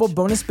non-withdrawable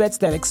bonus bets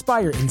that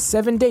expire in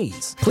 7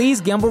 days. Please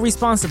gamble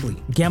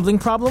responsibly. Gambling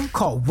problem?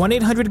 Call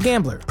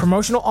 1-800-GAMBLER.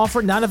 Promotional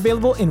offer not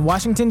available in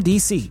Washington,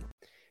 D.C.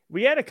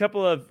 We had a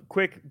couple of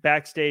quick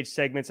backstage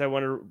segments I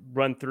want to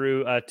run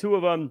through. Two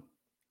of them,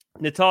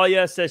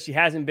 Natalya says she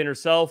hasn't been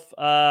herself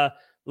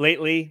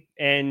lately,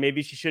 and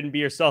maybe she shouldn't be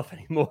herself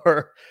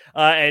anymore.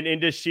 And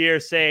Indus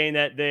Sher saying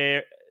that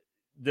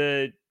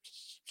the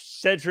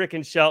Cedric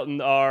and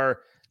Shelton are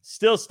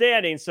still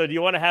standing. So do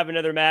you want to have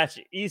another match?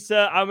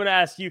 Isa, I'm going to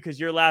ask you because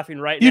you're laughing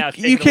right now.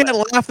 You can't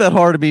laugh that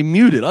hard to be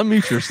muted.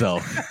 Unmute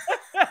yourself.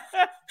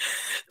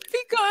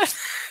 Because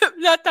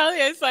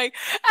Natalya is like,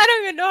 I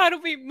don't even know how to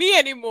be me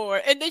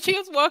anymore. And then she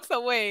just walks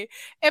away.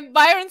 And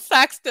Byron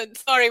Saxton,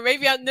 sorry,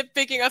 maybe I'm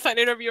nitpicking as an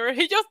interviewer,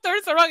 he just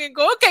turns around and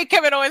go, okay,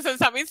 Kevin Owens and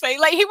Sami Zayn.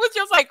 Like, he was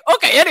just like,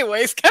 okay,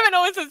 anyways, Kevin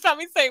Owens and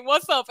Sami Zayn,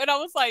 what's up? And I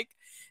was like,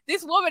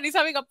 this woman is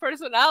having a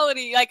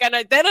personality, like an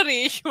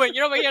identity issue. And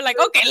you're like,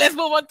 okay, let's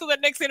move on to the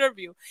next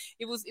interview.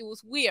 It was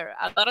weird.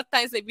 A lot of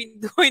times they've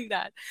been doing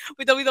that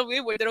with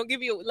WWE where they don't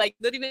give you, like,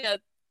 not even a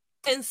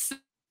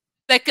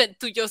 10-second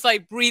to just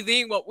like breathe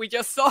in what we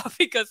just saw,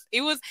 because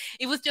it was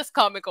just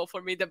comical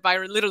for me that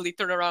Byron literally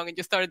turned around and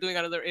just started doing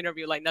another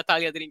interview like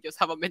Natalya didn't just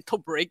have a mental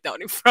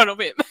breakdown in front of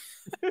him.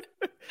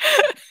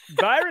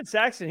 Byron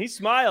Saxton, he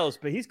smiles,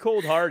 but he's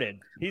cold-hearted.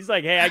 He's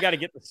like, hey, I got to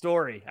get the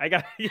story. I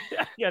got to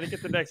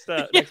get the next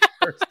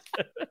person.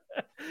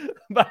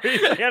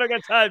 Byron's like, I don't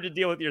got time to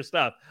deal with your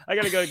stuff. I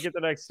got to go get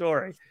the next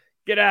story.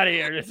 Get out of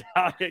here. Just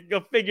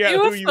go figure out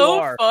who you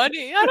are.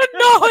 Funny. I don't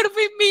know how to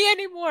be me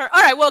anymore.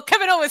 All right, well,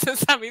 Kevin Owens and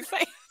Sami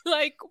Zayn.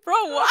 Like, bro,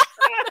 what?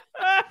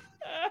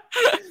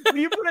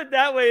 When you put it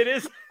that way, it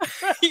is.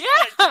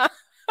 Yeah.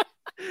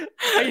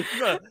 If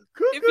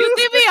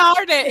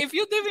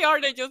you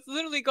DVR'd it, just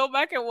literally go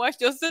back and watch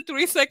just the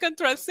 3-second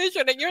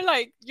transition, and you're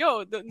like,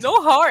 yo, no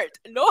heart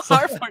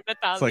for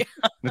Natalya. Like,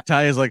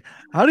 Natalya's like,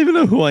 I don't even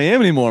know who I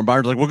am anymore. And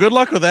Byron's like, well, good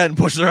luck with that, and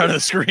pushes her out of the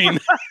screen.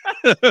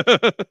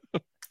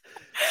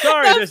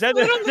 Sorry,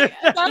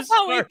 that's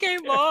how it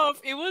came off.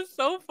 It was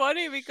so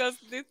funny because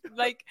this,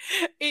 like,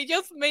 it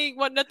just made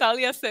what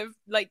Natalya said,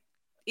 like,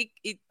 it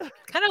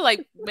kind of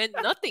like meant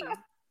nothing.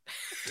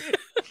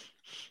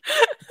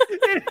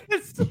 It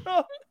is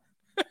so.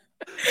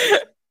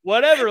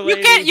 Whatever,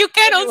 lady. You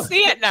can't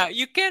unsee it now.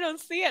 You can't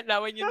unsee it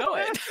now when you know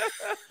it.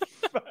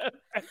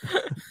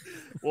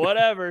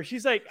 Whatever.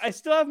 She's like, I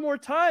still have more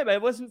time. I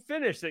wasn't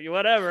finished. Like,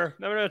 whatever.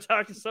 I'm going to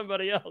talk to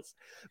somebody else.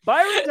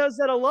 Byron does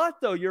that a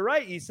lot, though. You're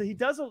right, Issa. He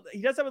does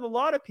that with a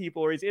lot of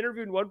people where he's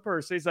interviewing one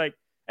person. He's like,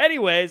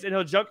 anyways, and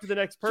he'll jump to the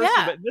next person.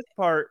 Yeah. But this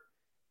part,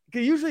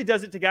 he usually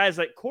does it to guys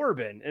like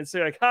Corbin. And so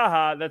you're like,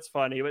 haha, that's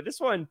funny. But this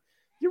one,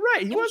 you're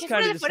right. He was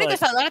kind of just funny like,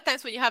 because a lot of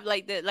times when you have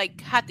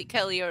like Hattie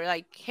Kelly or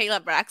like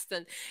Kayla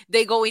Braxton,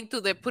 they go into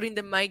the putting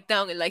the mic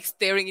down and like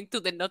staring into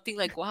the nothing,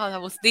 like, wow,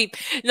 that was deep.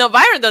 No,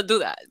 Byron don't do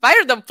that.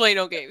 Byron don't play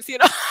no games, you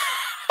know.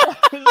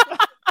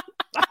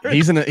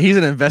 He's an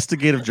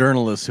investigative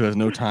journalist who has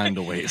no time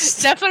to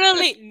waste.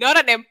 Definitely not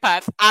an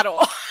empath at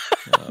all.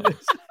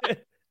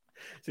 Like,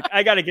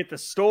 I got to get the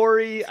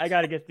story. I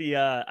got to get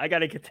the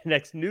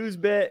next news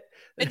bit.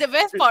 And the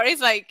best part is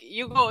like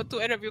you go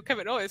to interview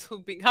Kevin Owens,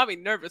 who's been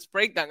having nervous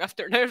breakdown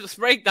after nervous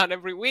breakdown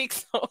every week.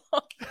 So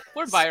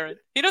poor Byron,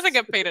 he doesn't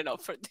get paid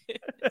enough for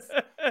this.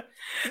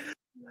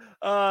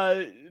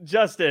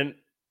 Justin,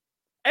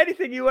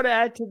 anything you want to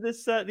add to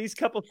this these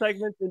couple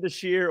segments into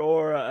Sheer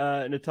or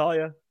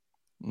Natalia?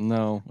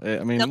 No, I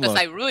mean, not because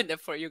I ruined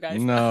it for you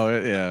guys. No,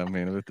 I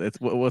mean, it's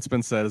what's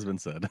been said has been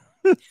said.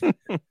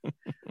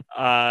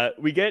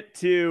 We get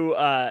to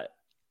a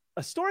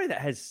story that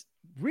has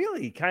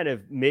really kind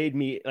of made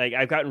me like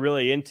I've gotten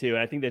really into, and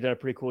I think they've done a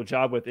pretty cool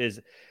job with,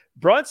 is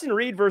Bronson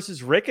Reed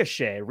versus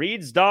Ricochet.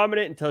 Reed's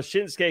dominant until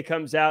Shinsuke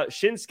comes out.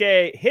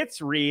 Shinsuke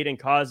hits Reed and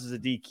causes a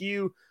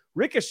DQ.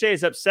 Ricochet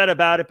is upset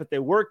about it, but they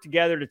work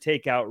together to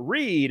take out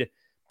Reed.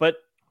 But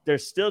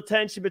there's still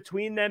tension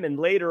between them. And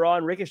later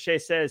on, Ricochet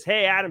says,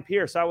 hey, Adam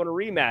Pearce, I want a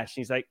rematch. And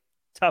he's like,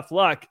 tough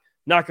luck.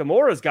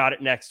 Nakamura's got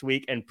it next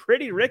week. And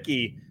Pretty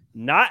Ricky,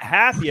 not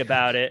happy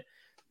about it.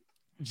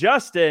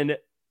 Justin,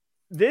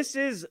 this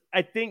is,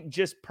 I think,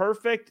 just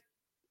perfect.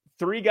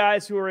 3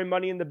 guys who are in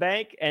Money in the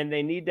Bank, and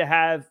they need to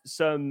have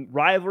some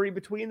rivalry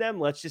between them.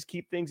 Let's just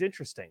keep things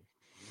interesting.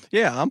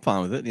 Yeah, I'm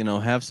fine with it. You know,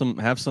 have some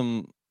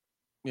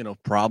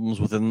problems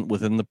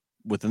within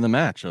the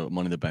match of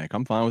Money in the Bank.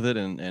 I'm fine with it.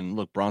 And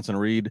look, Bronson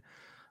Reed,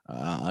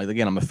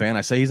 again, I'm a fan.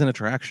 I say he's an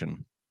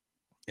attraction,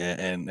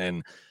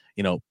 and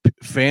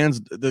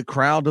fans, the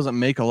crowd doesn't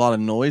make a lot of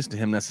noise to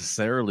him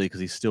necessarily because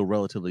he's still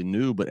relatively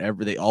new, but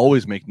they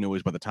always make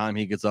noise by the time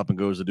he gets up and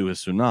goes to do his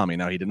tsunami.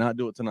 Now, he did not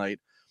do it tonight.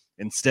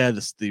 Instead,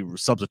 the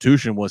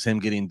substitution was him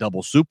getting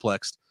double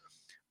suplexed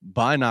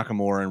by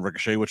Nakamura and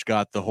Ricochet, which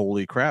got the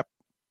holy crap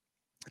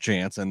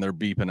chance, and they're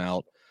beeping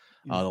out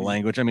the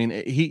language. I mean,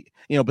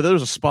 but there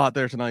was a spot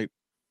there tonight.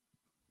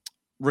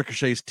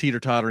 Ricochet's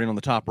teeter-tottering on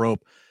the top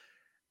rope,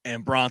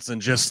 and Bronson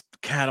just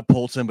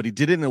catapults him, but he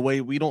did it in a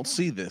way we don't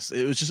see this.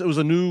 It was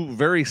a new,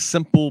 very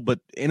simple but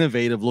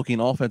innovative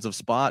looking offensive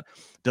spot.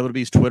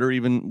 WWE's Twitter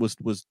even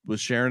was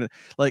sharing it.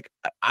 Like,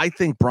 I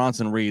think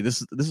Bronson Reed,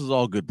 this is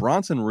all good.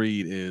 Bronson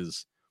Reed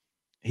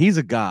he's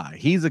a guy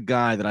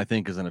that I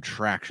think is an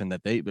attraction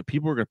that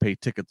people are going to pay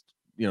tickets,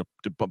 to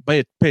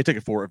pay a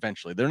ticket for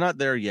eventually. They're not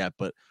there yet,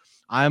 but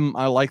I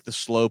like the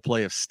slow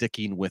play of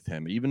sticking with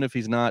him, even if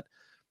he's not,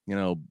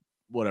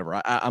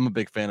 whatever. I'm a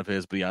big fan of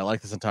his, but yeah, I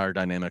like this entire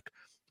dynamic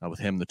with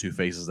him, the two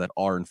faces that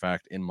are in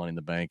fact in Money in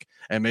the Bank,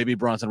 and maybe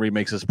Bronson Reed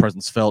makes his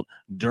presence felt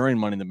during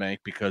Money in the Bank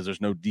because there's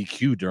no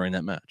DQ during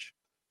that match.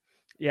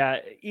 Yeah,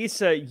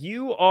 Issa,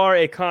 you are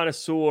a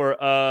connoisseur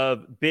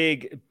of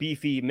big,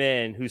 beefy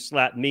men who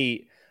slap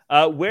meat.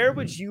 Where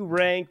would you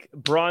rank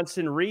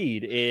Bronson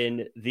Reed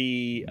in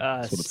the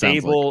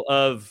stable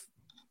of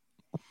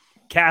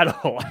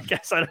cattle? I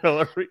guess I don't know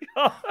what we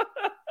call.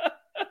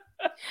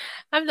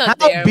 I'm not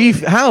there.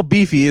 How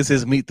beefy is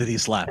his meat that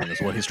he's slapping is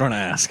what he's trying to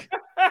ask.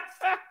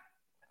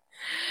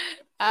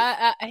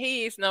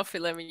 He is not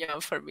filet mignon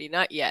for me,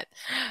 not yet.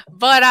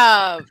 But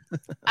I'm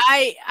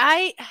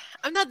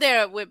not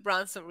there with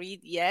Bronson Reed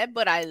yet,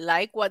 but I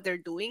like what they're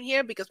doing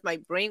here because my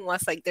brain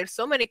was like, there's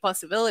so many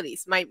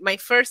possibilities. My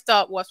first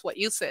thought was what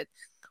you said.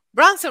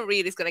 Bronson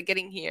Reed is gonna get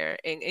in here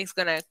and it's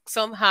gonna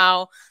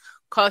somehow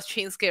cost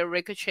Shinsuke or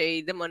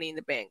Ricochet the Money in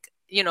the Bank,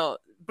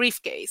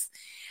 briefcase.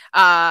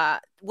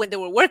 When they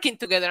were working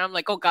together, I'm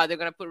like, oh God, they're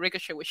gonna put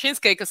Ricochet with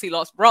Shinsuke because he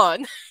lost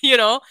Braun,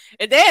 And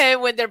then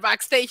when they're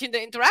backstage in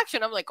the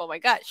interaction, I'm like, oh my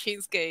God,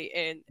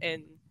 Shinsuke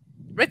and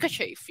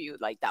Ricochet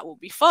feud, like that would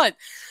be fun.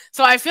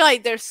 So I feel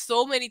like there's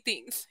so many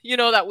things,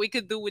 that we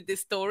could do with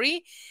this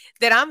story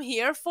that I'm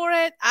here for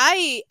it.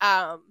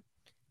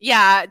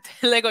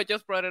 Lego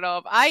just brought it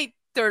up. I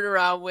turned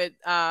around with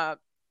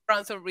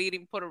Bronson Reed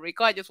in Puerto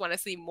Rico. I just want to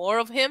see more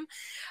of him.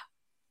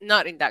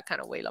 Not in that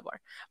kind of way, Labar,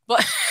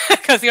 but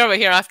because you're over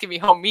here asking me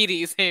how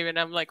meaty is him, and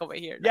I'm like over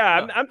here. No.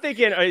 I'm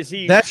thinking, is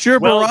he? That's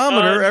your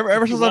barometer.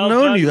 Ever since I've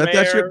known you,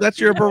 that's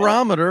your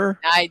barometer.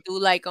 I do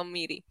like him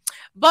meaty,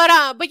 but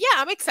yeah,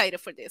 I'm excited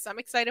for this.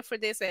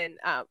 And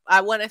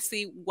I want to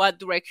see what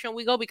direction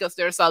we go because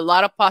there's a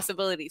lot of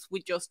possibilities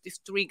with just these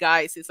 3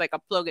 guys. It's like a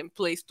plug and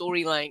play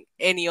storyline.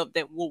 Any of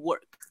them will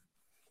work.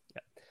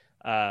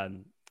 Yeah.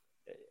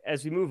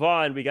 As we move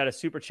on, we got a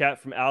super chat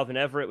from Alvin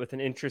Everett with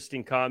an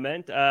interesting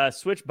comment.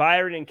 Switch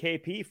Byron and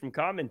KP from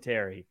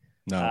commentary.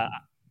 No.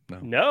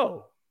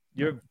 No.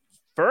 You're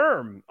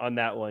firm on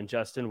that one,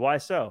 Justin. Why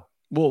so?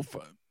 Well,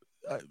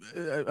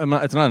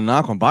 it's not a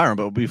knock on Byron,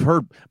 but we've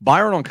heard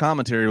Byron on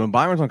commentary. When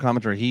Byron's on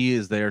commentary, he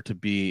is there to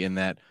be in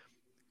that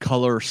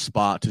color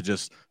spot to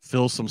just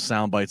fill some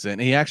sound bites in.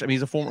 He actually,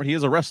 he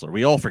is a wrestler.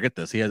 We all forget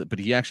this. But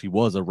he actually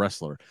was a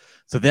wrestler.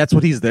 So that's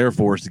what he's there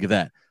for, is to give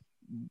that.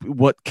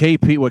 What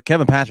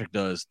Kevin Patrick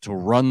does to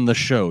run the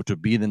show, to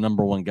be the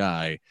number one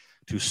guy,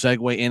 to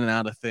segue in and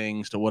out of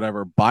things, to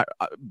whatever.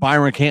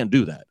 Byron can't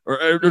do that.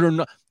 Or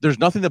there's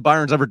nothing that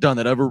Byron's ever done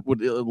that ever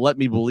would let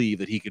me believe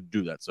that he could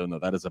do that. So no,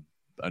 that is a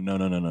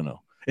no.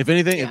 If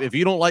anything, if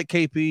you don't like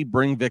KP,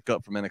 bring Vic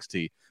up from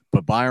NXT.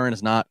 But Byron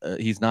is not.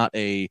 He's not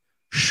a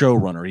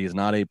showrunner. He is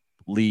not a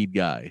lead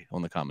guy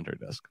on the commentary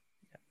desk.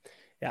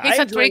 Yeah, he's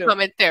a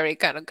commentary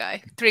kind of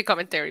guy. 3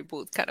 commentary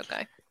booth kind of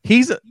guy.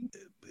 He's a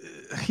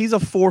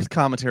 4th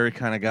commentary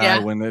kind of guy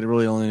when it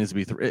really only needs to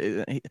be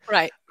 3.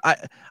 Right.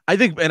 I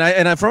think,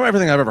 and from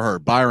everything I've ever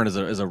heard, Byron is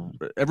a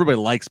everybody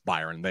likes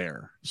Byron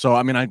there. So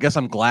I guess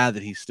I'm glad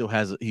that he still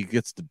has.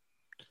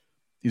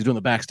 He's doing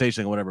the backstage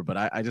thing or whatever. But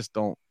I just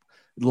don't.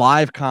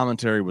 Live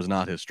commentary was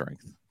not his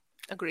strength.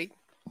 Agreed.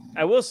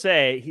 I will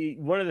say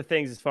one of the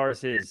things as far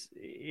as his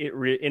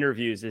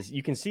interviews is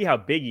you can see how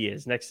big he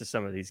is next to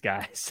some of these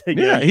guys.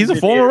 He's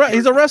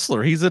a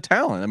wrestler. He's a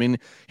talent.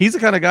 He's the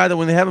kind of guy that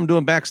when they have him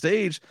doing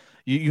backstage,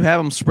 you have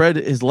him spread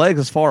his legs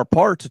as far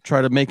apart to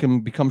try to make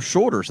him become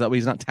shorter, so that way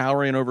he's not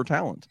towering over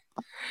talent.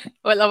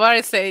 What Lamar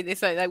is saying is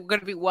that I'm going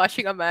to be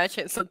watching a match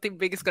and something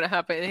big is going to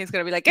happen, and he's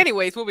going to be like,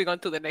 anyways, moving on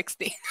to the next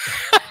thing.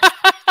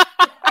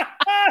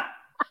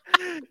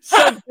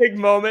 Some big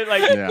moment,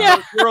 like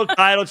world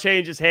title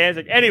changes hands.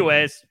 Like,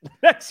 anyways,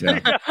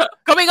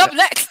 coming up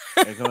next.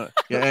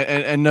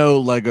 and no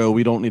Lego.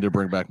 We don't need to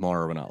bring back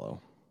Mauro Ranallo.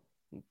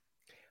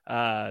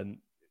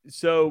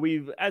 So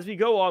as we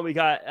go on, we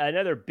got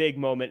another big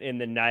moment in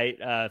the night.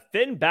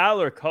 Finn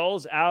Balor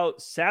calls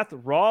out Seth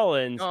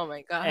Rollins. Oh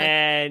my God.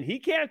 And he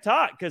can't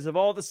talk because of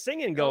all the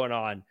singing going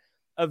on.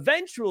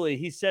 Eventually,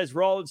 he says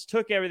Rollins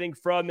took everything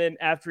from him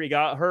after he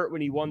got hurt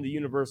when he won the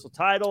Universal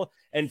title,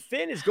 and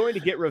Finn is going to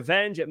get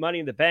revenge at Money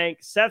in the Bank.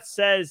 Seth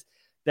says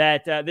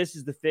that this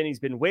is the Finn he's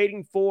been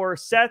waiting for.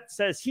 Seth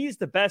says he's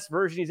the best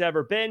version he's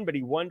ever been, but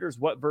he wonders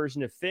what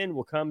version of Finn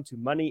will come to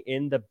Money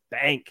in the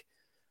Bank.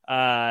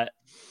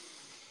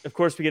 Of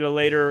course, we get a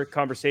later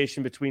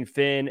conversation between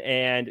Finn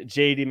and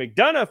JD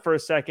McDonough for a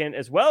second,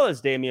 as well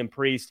as Damian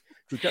Priest,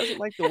 who doesn't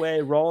like the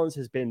way Rollins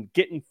has been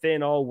getting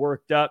Finn all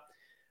worked up.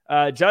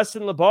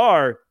 Justin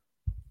LeBar,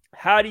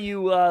 how do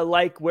you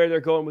like where they're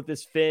going with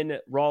this Finn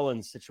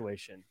Rollins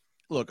situation?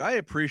 Look, I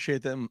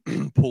appreciate them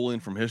pulling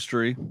from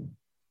history.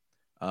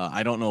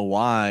 I don't know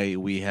why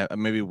we have.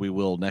 Maybe we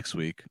will next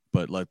week,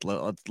 but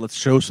let's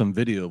show some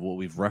video of what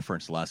we've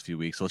referenced the last few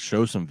weeks. Let's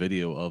show some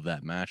video of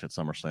that match at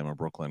SummerSlam in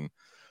Brooklyn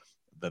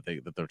that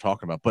they're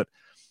talking about. But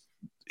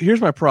here's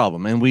my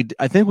problem, and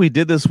I think we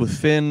did this with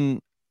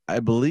Finn,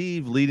 I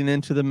believe, leading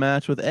into the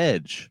match with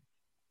Edge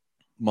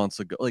months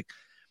ago. Like,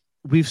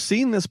 we've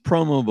seen this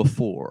promo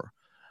before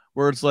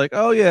where it's like,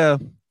 oh yeah,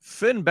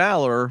 Finn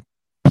Balor,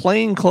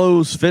 plain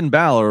clothes Finn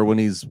Balor, when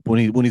he's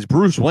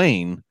Bruce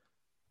Wayne,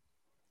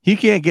 he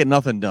can't get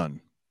nothing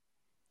done.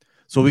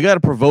 So we got to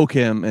provoke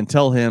him and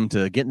tell him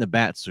to get in the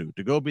bat suit,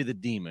 to go be the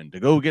demon, to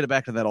go get it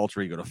back to that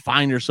alter ego, to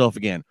find yourself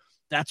again.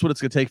 That's what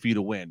it's going to take for you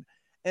to win.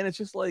 And it's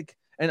just like,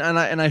 and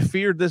I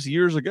feared this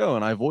years ago,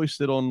 and I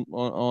voiced it on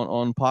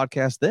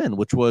podcast then,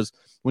 which was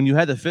when you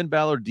had the Finn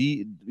Balor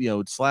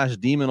 /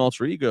 demon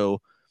alter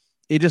ego.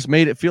 It just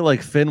made it feel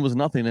like Finn was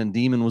nothing and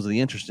Demon was the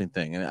interesting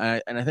thing. And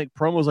I think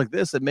promos like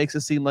this, it makes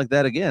it seem like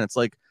that again. It's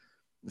like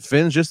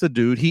Finn's just a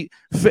dude.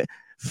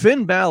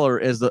 Finn Balor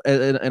is in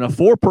a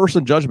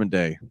 4-person Judgment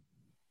Day.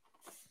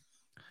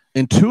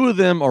 And 2 of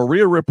them are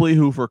Rhea Ripley,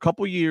 who for a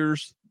couple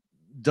years,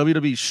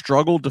 WWE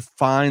struggled to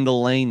find the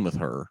lane with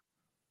her.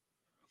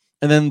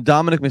 And then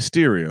Dominic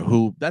Mysterio,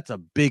 who that's a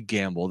big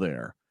gamble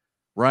there,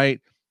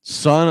 right?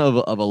 Son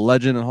of a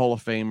legend and Hall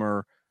of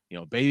Famer.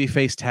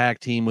 Babyface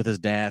tag team with his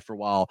dad for a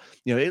while.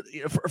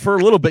 For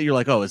a little bit, you're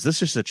like, oh, is this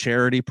just a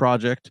charity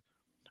project?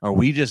 Are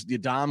we just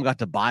Dom got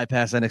to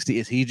bypass NXT?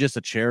 Is he just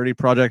a charity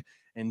project?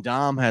 And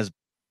Dom has,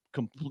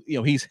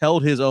 he's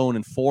held his own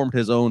and formed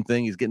his own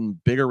thing. He's getting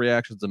bigger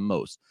reactions than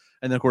most.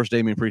 And then, of course,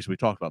 Damian Priest, we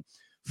talked about.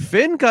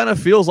 Finn kind of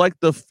feels like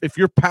if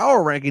you're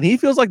power ranking, he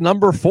feels like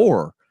number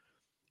 4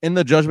 in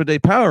the Judgment Day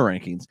power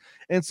rankings.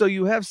 And so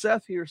you have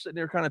Seth here sitting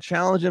there kind of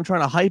challenging him,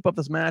 trying to hype up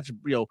this match,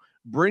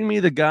 bring me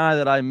the guy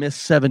that I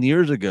missed 7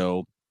 years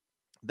ago.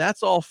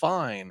 That's all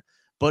fine.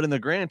 But in the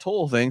grand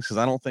total of things, because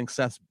I don't think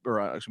I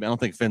don't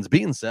think Finn's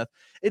beating Seth.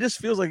 It just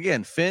feels like,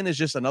 again, Finn is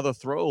just another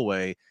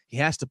throwaway. He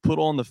has to put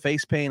on the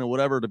face paint or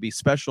whatever to be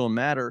special and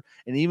matter.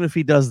 And even if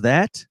he does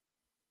that,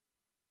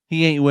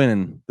 he ain't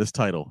winning this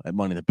title at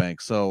Money in the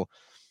Bank. So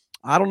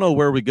I don't know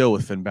where we go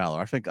with Finn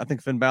Balor. I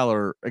think Finn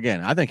Balor,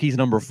 again, I think he's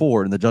number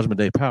 4 in the Judgment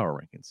Day power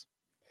rankings.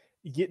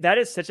 That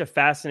is such a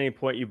fascinating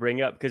point you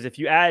bring up, because if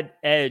you add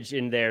Edge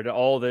in there to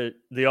all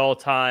the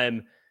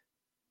all-time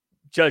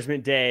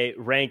Judgment Day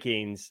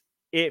rankings,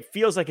 it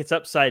feels like it's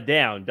upside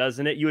down,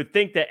 doesn't it? You would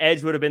think that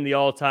Edge would have been the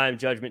all-time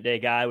Judgment Day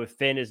guy with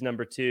Finn as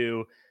number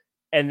 2,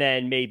 and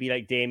then maybe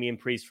like Damian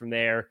Priest from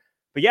there.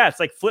 But yeah, it's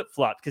like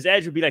flip-flopped because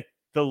Edge would be like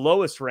the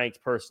lowest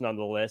ranked person on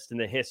the list in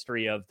the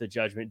history of the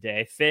Judgment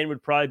Day. Finn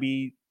would probably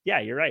be, yeah,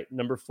 you're right,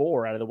 number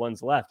 4 out of the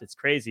ones left. It's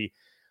crazy.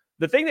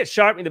 The thing that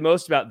shocked me the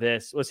most about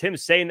this was him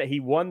saying that he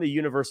won the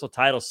Universal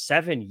title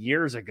 7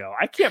 years ago.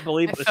 I can't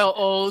believe it. I felt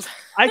old.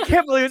 I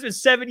can't believe it's been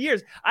 7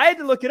 years. I had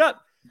to look it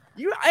up.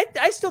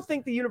 I still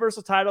think the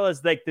Universal title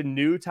is like the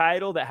new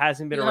title that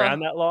hasn't been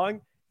around that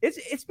long.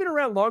 It's been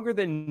around longer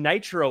than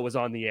Nitro was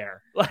on the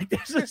air. Like,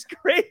 this is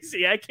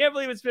crazy. I can't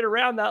believe it's been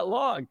around that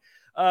long.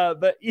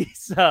 But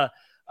Issa,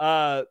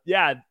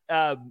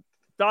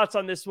 thoughts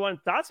on this one?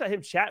 Thoughts about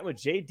him chatting with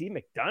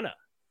JD McDonough?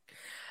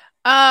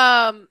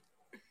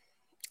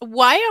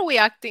 Why are we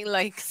acting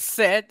like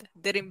Seth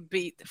didn't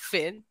beat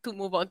Finn to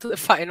move on to the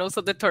finals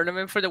of the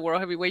tournament for the World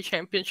Heavyweight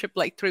Championship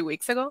like 3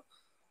 weeks ago?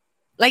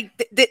 Like,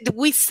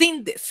 we've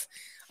seen this.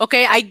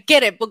 Okay, I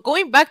get it. But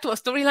going back to a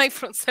storyline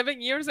from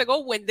 7 years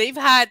ago when they've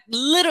had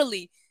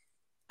literally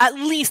at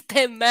least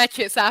 10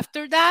 matches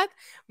after that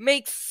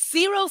makes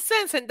zero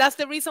sense. And that's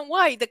the reason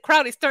why the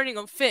crowd is turning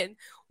on Finn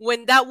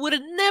when that would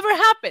have never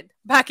happened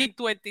back in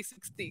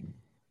 2016.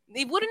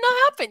 It would not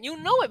happen. You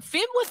know it.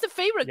 Finn was the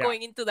favorite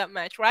going into that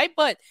match, right?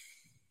 But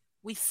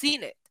we've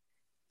seen it.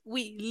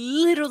 We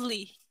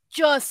literally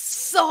just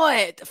saw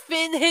it.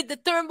 Finn hit the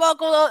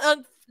turnbuckle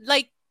on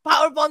like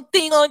powerbomb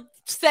thing on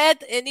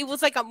set, and it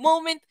was like a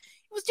moment.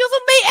 It was just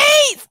on May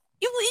 8th.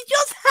 It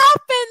just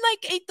happened.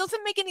 Like, it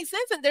doesn't make any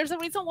sense. And there's a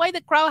reason why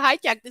the crowd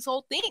hijacked this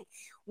whole thing.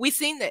 We've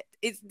seen it.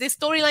 This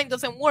storyline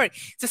doesn't work.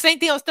 It's the same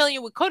thing I was telling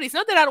you with Cody. It's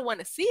not that I don't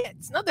want to see it.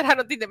 It's not that I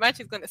don't think the match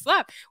is going to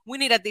slap. We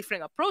need a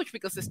different approach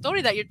because the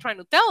story that you're trying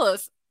to tell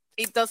us,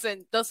 it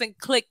doesn't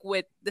click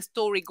with the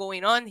story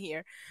going on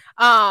here.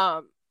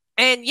 And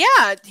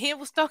yeah, he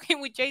was talking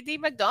with JD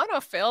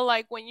McDonough, Phil,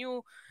 like when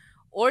you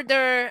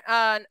order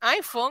an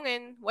iPhone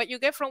and what you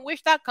get from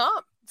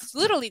wish.com. It's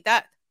literally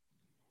that.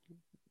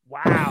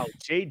 Wow,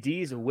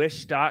 JD's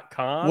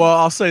Wish.com. Well,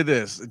 I'll say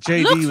this.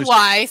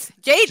 Looks-wise,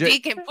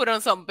 JD can put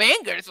on some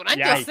bangers, but I'm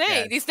just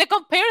saying, the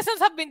comparisons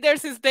have been there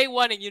since day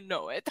one, and you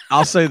know it.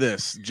 I'll say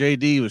this.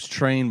 JD was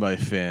trained by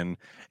Finn,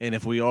 and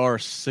if we are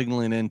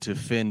signaling into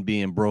Finn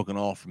being broken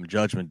off from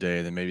Judgment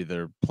Day, then maybe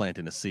they're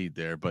planting a seed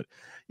there. But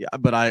yeah,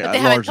 but they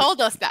haven't told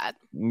us that.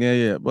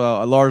 Yeah.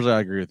 Well, largely I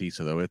agree with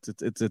Issa, though.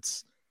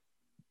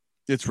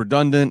 It's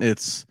redundant.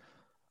 It's...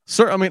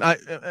 Sir, I mean, I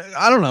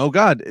don't know.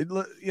 God,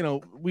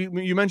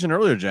 you mentioned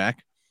earlier,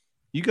 Jack,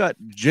 you got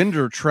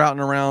Jinder trouting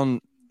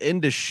around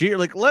Indus Sheer.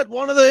 Like, let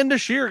one of the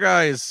Indus Sheer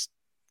guys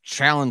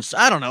challenge.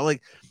 I don't know,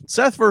 like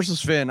Seth versus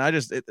Finn.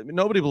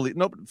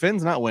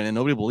 Finn's not winning.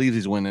 Nobody believes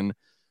he's winning.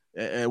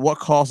 At what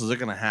cost is it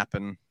going to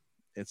happen?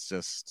 It's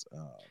just,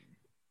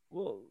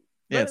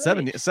 it's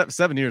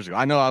 7 years ago.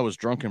 I know I was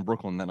drunk in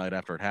Brooklyn that night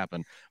after it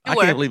happened. I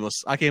can't believe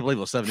it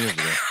was 7 years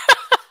ago.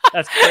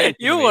 That's crazy.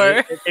 You were.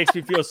 It makes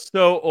me feel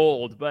so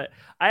old. But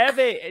I have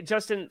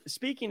Justin,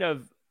 speaking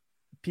of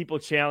people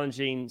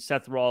challenging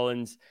Seth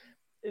Rollins,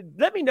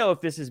 let me know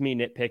if this is me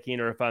nitpicking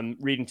or if I'm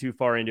reading too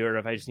far into it or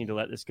if I just need to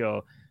let this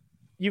go.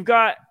 You've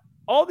got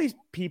all these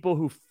people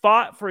who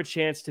fought for a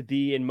chance to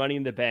be in Money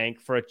in the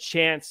Bank, for a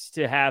chance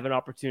to have an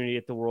opportunity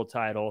at the world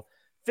title.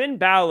 Finn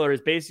Balor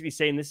is basically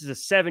saying this is a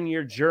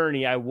 7-year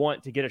journey. I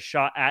want to get a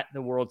shot at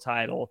the world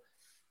title.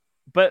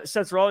 But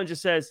Seth Rollins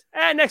just says,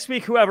 next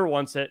week, whoever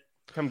wants it,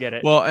 come get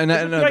it. Well, and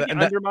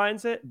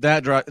undermines it. And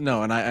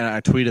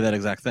I tweeted that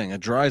exact thing.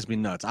 It drives me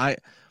nuts.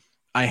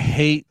 I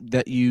hate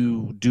that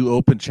you do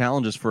open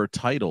challenges for a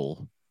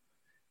title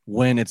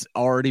when it's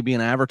already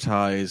being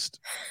advertised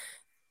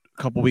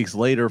a couple weeks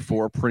later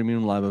for a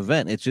premium live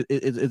event.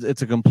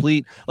 It's a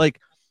complete, like,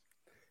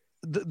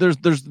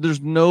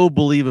 there's no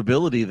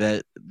believability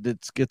that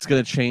it's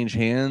going to change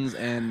hands.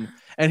 And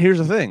here's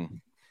the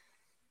thing.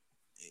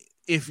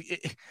 If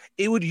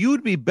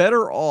you'd be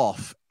better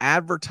off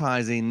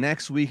advertising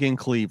next week in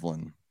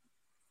Cleveland.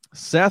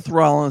 Seth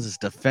Rollins is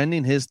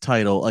defending his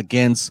title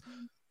against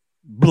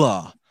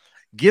blah.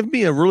 Give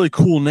me a really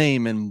cool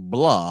name and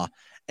blah.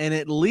 And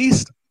at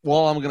least,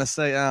 well, I'm going to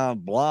say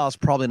blah is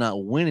probably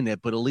not winning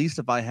it, but at least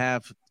if I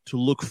have to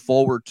look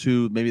forward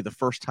to maybe the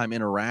first time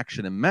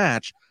interaction and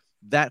match,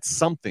 that's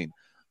something.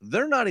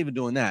 They're not even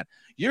doing that.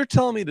 You're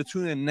telling me to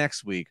tune in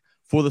next week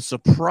for the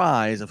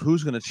surprise of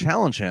who's going to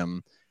challenge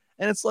him.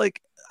 And it's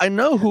like, I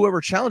know whoever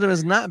challenged him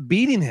is not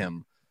beating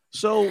him.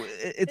 So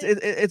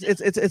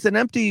it's an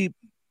empty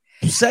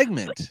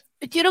segment.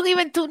 But you don't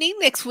even tune in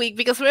next week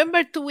because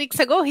remember 2 weeks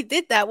ago he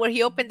did that where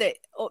he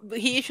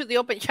issued the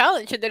open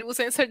challenge and then it was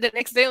answered the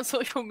next day on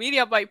social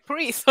media by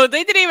Priest. So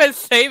they didn't even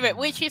save it,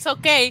 which is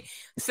okay.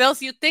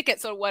 Sells you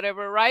tickets or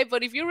whatever, right?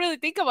 But if you really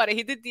think about it,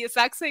 he did the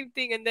exact same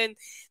thing and then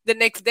the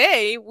next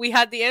day we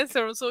had the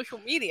answer on social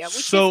media.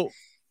 So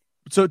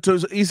to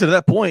Issa, to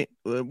that point,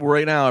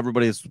 right now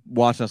everybody's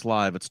watching us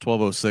live. It's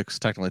 12:06,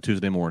 technically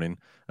Tuesday morning.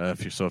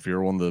 If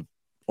you're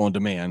on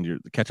demand, you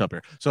catch up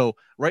here. So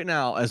right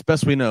now, as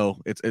best we know,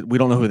 we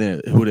don't know who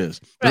it is.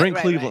 They're in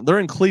Cleveland. Right. They're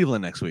in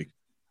Cleveland next week.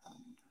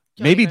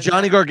 Maybe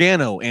Johnny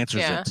Gargano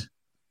answers it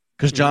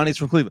because Mhm. Johnny's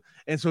from Cleveland.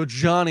 And so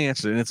Johnny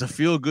answered it, and it's a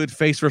feel-good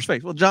face versus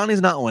face. Well,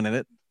 Johnny's not winning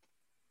it.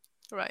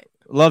 Right.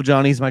 Love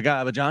Johnny, he's my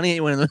guy, but Johnny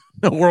ain't winning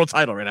the world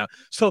title right now.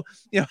 So,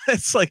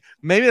 it's like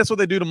maybe that's what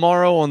they do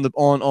tomorrow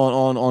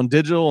on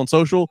digital, on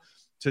social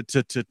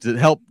to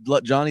help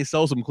let Johnny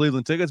sell some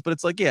Cleveland tickets. But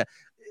it's like,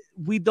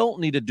 we don't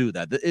need to do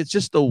that. It's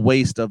just a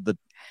waste of the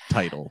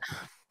title.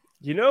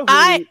 You know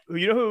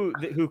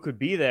who could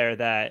be there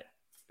that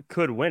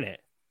could win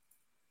it?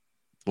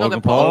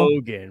 Logan Paul.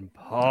 Logan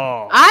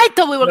Paul. I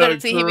thought we were going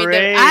to see him in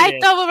the. I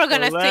thought we were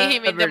going to see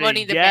him in the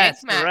Money in the Bank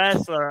match.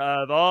 Wrestler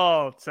of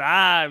all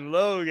time,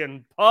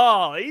 Logan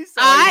Paul. He's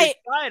so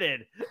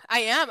excited. I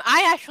am.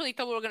 I actually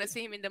thought we were going to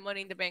see him in the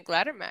Money in the Bank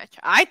ladder match.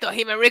 I thought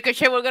him and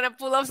Ricochet were going to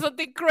pull off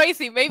something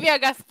crazy. Maybe I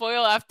got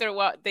spoiled after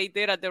what they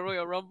did at the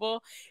Royal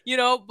Rumble,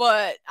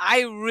 but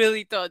I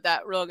really thought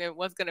that Logan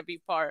was going to be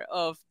part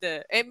of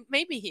the. And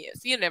maybe he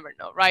is. You never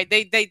know, right?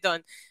 They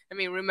done. I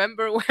mean,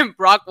 remember when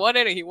Brock won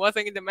it and he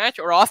wasn't in the match,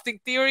 or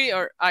Austin Theory,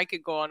 or I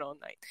could go on all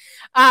night.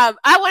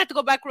 I wanted to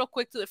go back real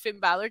quick to the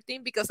Finn Balor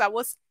thing because I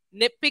was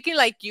nitpicking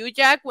like you,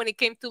 Jack, when it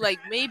came to like,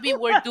 maybe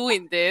we're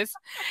doing this.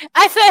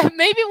 I said,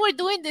 maybe we're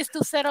doing this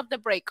to set up the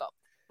breakup,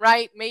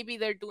 right? Maybe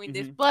they're doing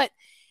this, but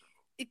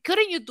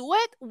couldn't you do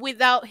it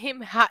without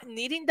him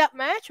needing that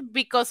match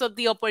because of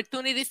the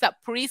opportunities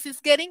that Priest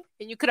is getting?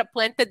 And you could have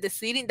planted the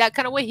seed in that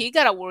kind of way. He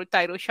got a world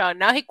title shot.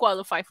 Now he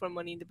qualified for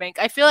Money in the Bank.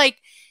 I feel like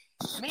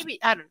maybe,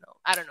 I don't know.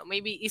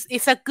 Maybe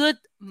it's a good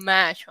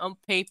match on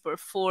paper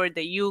for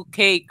the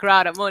UK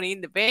crowd of Money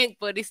in the Bank,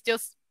 but it's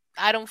just,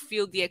 I don't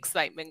feel the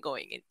excitement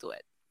going into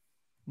it.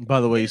 By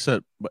the way, you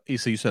said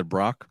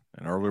Brock,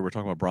 and earlier we were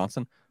talking about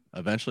Bronson.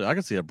 Eventually, I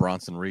could see a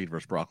Bronson Reed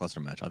versus Brock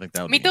Lesnar match. I think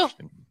that would be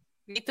interesting.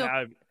 Me too.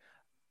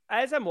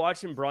 As I'm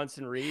watching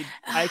Bronson Reed,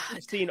 I've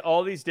seen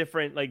all these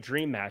different like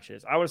dream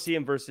matches. I want to see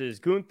him versus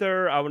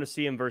Gunther. I want to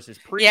see him versus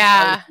Priest.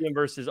 I want to see him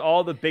versus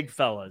all the big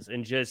fellas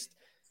and just.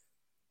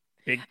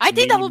 I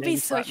think that would be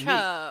such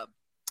a.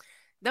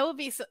 That would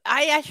be so.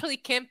 I actually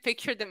can't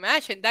picture the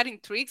match, and that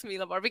intrigues me,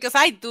 Lamar, because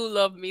I do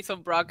love me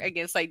some Brock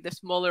against like the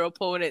smaller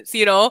opponents,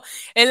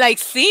 and like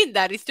seeing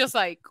that, it's just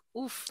like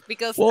oof.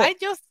 Because I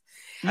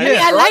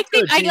like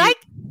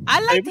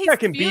I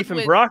can beef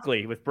and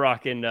broccoli with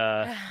Brock and.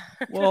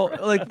 Well,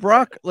 like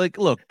Brock,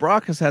 look,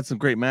 Brock has had some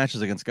great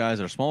matches against guys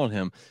that are smaller than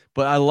him,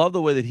 but I love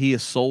the way that he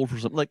is sold for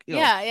something. Like,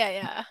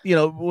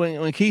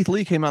 when Keith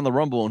Lee came out in the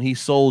Rumble and he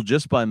sold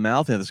just by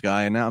mouthing this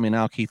guy, and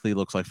now Keith Lee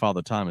looks like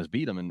Father Time has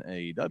beat him in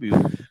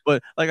AEW.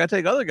 But like I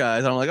take other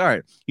guys, I'm like, all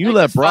right,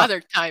 let Brock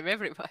Father Time,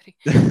 everybody.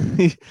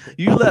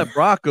 You let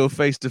Brock go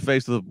face to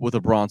face with a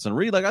Bronson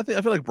Reed. Like I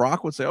feel like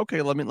Brock would say,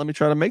 okay, let me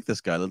try to make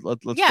this guy.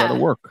 Let's try to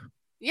work.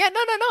 Yeah, no.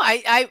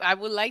 I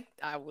would like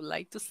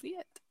to see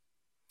it.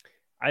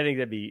 I think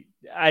that'd be.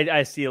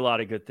 I see a lot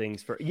of good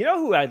things for.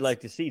 Who I'd like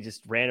to see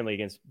just randomly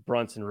against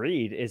Bronson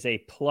Reed is a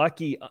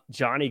plucky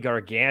Johnny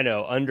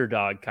Gargano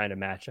underdog kind of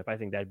matchup. I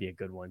think that'd be a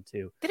good one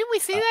too. Didn't we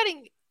see that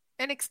in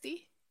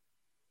NXT?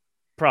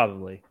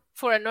 Probably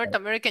for a North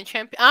American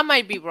champion. I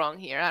might be wrong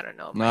here. I don't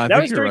know. No,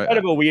 that was during kind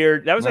of a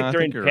weird. That was like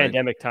during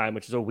pandemic time,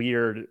 which is a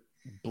weird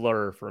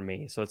blur for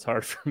me, so it's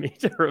hard for me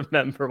to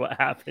remember what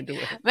happened to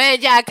it.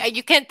 Man, Jack,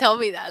 you can't tell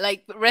me that.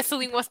 Like,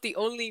 wrestling was the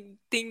only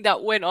thing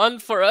that went on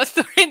for us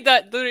during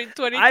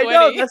 2020. I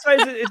know, that's why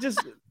it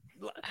just.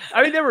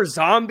 I mean, there were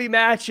zombie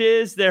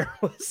matches. There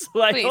was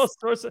like all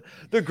sorts of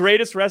the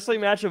greatest wrestling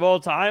match of all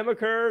time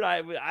occurred.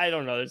 I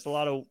don't know. There's a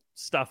lot of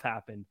stuff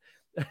happened.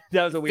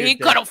 That was a weird. He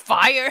caught on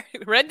fire.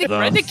 Randy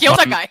killed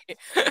a guy.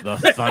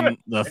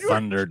 The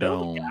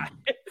Thunderdome.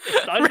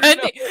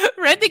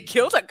 Randy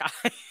killed a guy.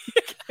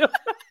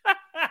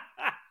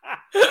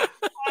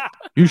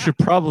 You should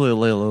probably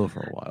lay low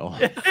for a while.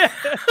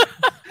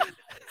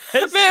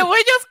 Man,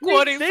 we're just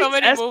quoting so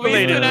many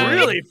movies today.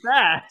 Really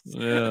fast.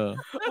 Yeah.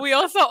 We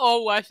also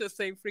all watch the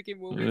same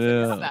freaking movies.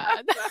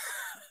 Yeah.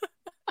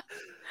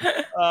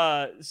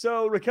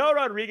 So Raquel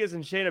Rodriguez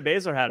and Shayna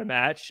Baszler had a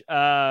match.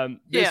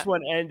 This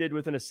one ended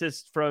with an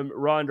assist from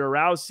Ronda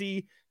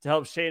Rousey to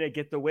help Shayna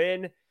get the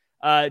win.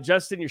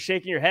 Justin, you're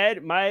shaking your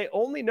head. My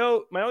only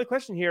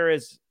question here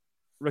is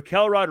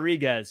Raquel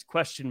Rodriguez ?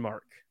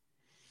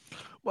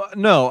 Well,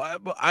 no,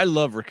 I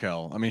love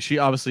Raquel. I mean, she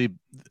obviously,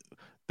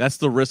 that's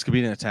the risk of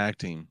being in a tag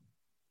team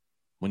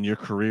when your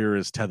career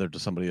is tethered to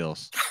somebody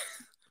else.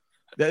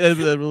 It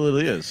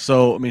really is.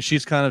 So, I mean,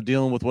 she's kind of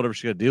dealing with whatever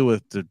she got to deal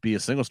with to be a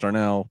single star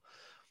now.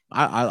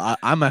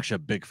 I'm actually a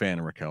big fan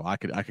of Raquel. I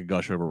could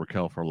gush over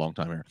Raquel for a long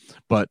time here.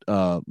 But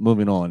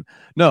moving on.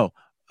 No,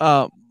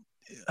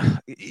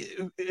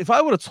 if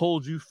I would have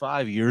told you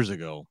 5 years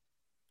ago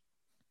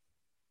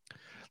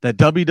that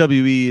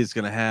WWE is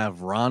going to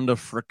have Ronda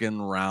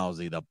frickin'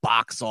 Rousey, the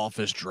box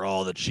office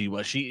draw that she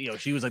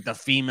was like the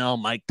female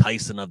Mike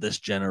Tyson of this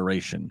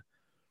generation,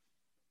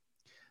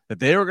 that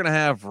they were going to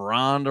have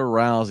Ronda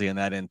Rousey, and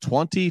that in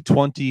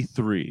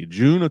 2023,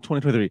 June of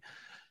 2023,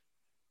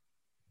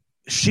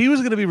 she was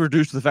going to be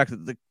reduced to the fact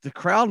that the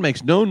crowd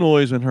makes no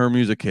noise when her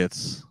music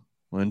hits.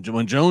 When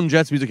Joan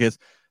Jett's music hits,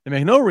 They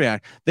make no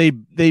react.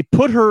 They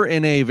put her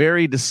in a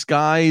very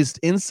disguised,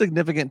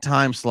 insignificant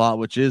time slot,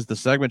 which is the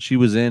segment she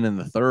was in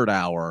the third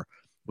hour,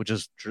 which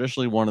is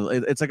traditionally one of the.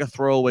 It's like a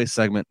throwaway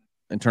segment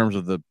in terms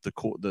of the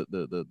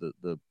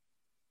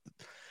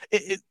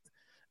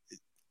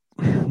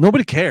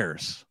nobody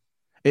cares.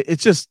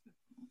 It's just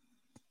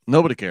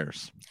nobody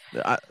cares.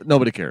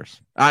 Nobody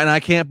cares. And I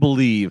can't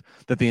believe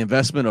that the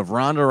investment of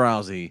Ronda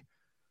Rousey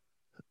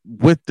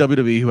with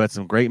WWE, who had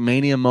some great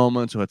Mania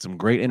moments, who had some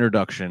great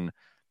introduction,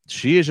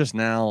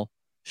 Ronda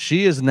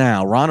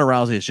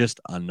Rousey is just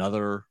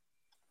another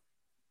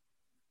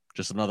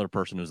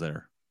person who's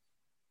there.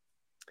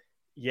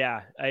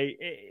 Yeah,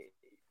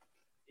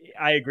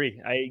 I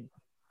agree.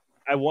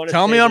 I want to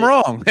tell me I'm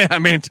wrong. I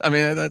mean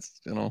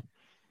that's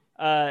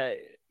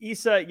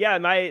Issa,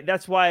 yeah,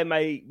 that's why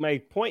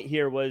my point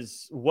here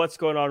was what's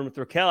going on with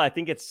Raquel. I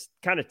think it's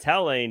kind of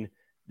telling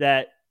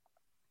that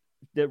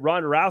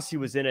Ronda Rousey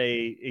was in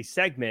a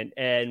segment,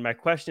 and my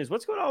question is,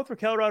 what's going on with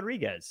Raquel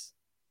Rodriguez?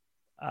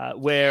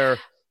 Where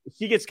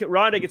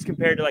Ronda gets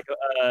compared to like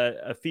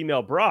a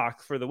female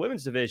Brock for the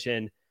women's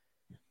division,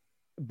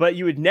 but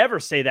you would never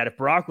say that if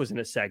Brock was in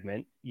a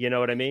segment. You know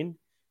what I mean?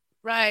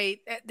 Right.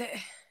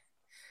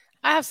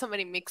 I have so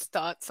many mixed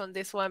thoughts on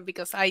this one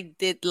because I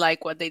did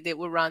like what they did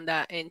with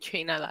Ronda and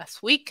Shayna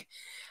last week.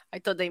 I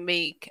thought they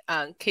make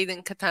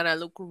Kaden Katana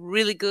look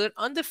really good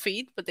on the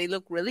feet, but they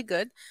look really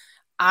good.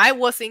 I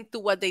was into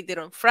what they did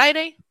on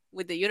Friday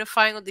with the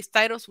unifying of these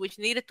titles, which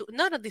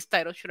none of these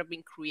titles should have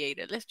been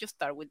created. Let's just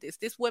start with this.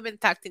 This women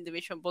tag team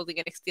division, both in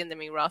NXT and the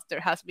main roster,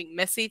 has been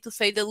messy to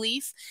say the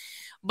least.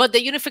 But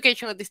the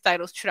unification of these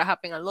titles should have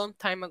happened a long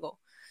time ago.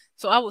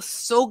 So I was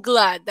so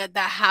glad that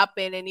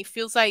happened. And it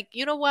feels like,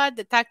 you know what?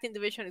 The tag team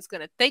division is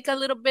going to take a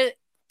little bit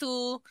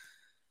to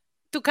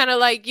kind of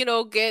like,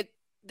 get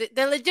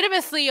the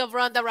legitimacy of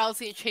Ronda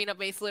Rousey and Shayna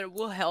Baszler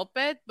will help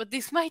it. But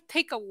this might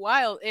take a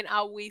while. And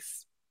are we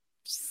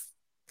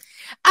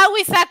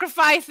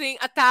sacrificing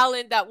a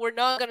talent that we're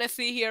not going to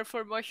see here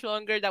for much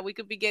longer, that we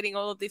could be getting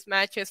all of these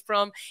matches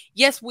from?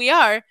 Yes, we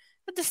are.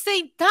 At the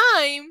same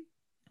time,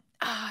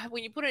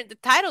 when you put it in the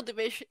title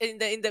division, in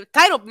the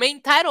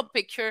main title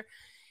picture,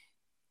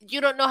 you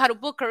don't know how to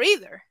book her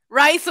either,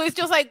 right? So it's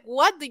just like,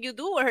 what do you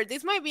do with her?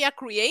 This might be a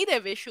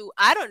creative issue.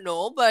 I don't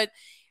know, but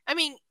I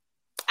mean,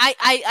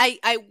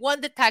 I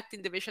want the tag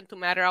team division to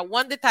matter. I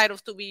want the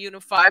titles to be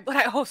unified, but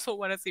I also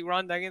want to see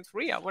Ronda against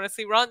Rhea. I want to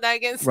see Ronda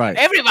against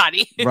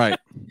everybody. Right.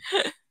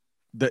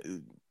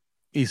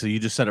 Issa, you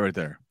just said it right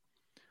there.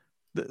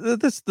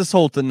 This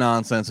whole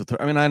nonsense with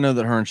her. I mean, I know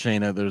that her and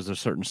Shayna, there's a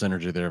certain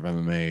synergy there of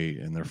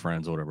MMA and they're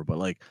friends or whatever, but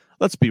like,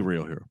 let's be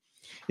real here.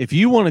 If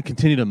you want to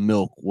continue to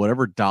milk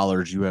whatever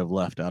dollars you have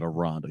left out of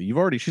Ronda,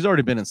 she's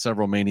already been in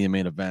several Mania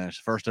main events,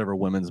 first ever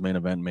women's main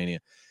event Mania.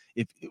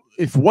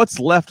 If what's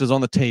left is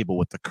on the table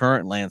with the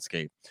current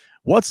landscape,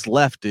 what's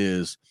left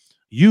is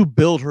you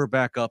build her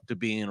back up to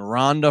being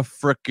Ronda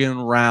frickin'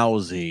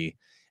 Rousey,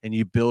 and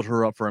you build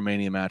her up for a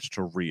Mania match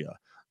to Rhea.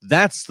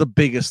 That's the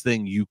biggest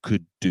thing you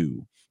could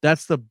do.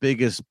 That's the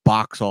biggest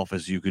box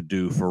office you could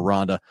do for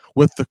Ronda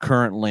with the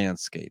current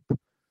landscape.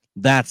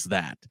 That's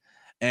that.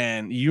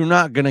 And you're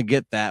not going to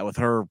get that with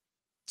her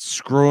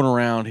screwing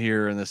around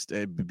here and this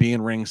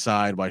being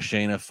ringside while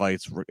Shayna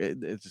fights.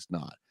 It's just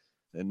not.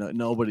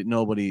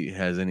 Nobody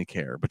has any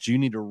care. But you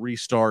need to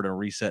restart and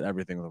reset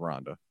everything with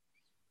Ronda.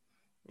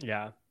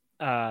 Yeah.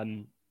 I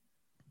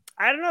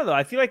don't know, though.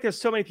 I feel like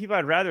there's so many people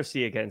I'd rather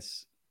see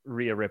against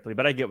Rhea Ripley,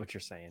 but I get what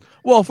you're saying.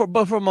 Well,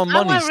 but from a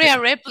money, I want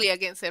Rhea Ripley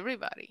against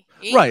everybody,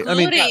 right?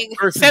 Including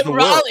Seth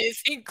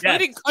Rollins,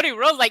 including Cody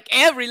Rhodes, like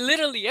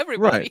literally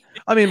everybody. Right.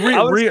 I mean,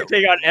 Rhea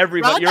take on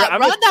everybody.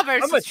 Ronda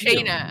versus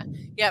Shayna.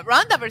 Yeah,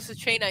 Ronda versus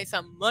Shayna is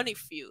a money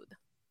feud.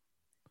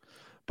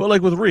 But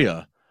like with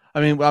Rhea,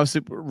 I mean,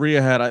 obviously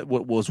Rhea had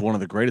what was one of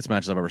the greatest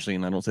matches I've ever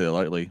seen. I don't say that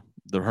lightly.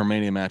 Her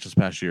Mania match this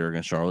past year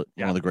against Charlotte,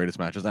 one of the greatest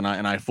matches, and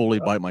I fully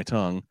bite my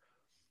tongue.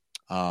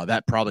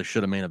 That probably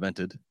should have main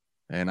evented.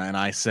 And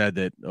I said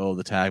that,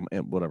 the tag,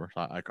 whatever.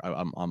 I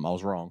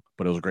was wrong,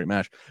 but it was a great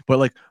match. But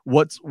like,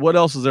 what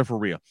else is there for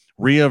Rhea?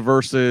 Rhea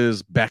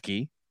versus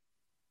Becky.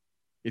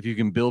 If you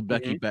can build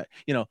Becky back,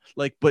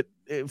 but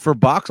for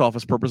box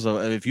office purposes,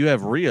 if you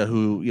have Rhea,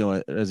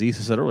 who, as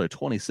Issa said earlier,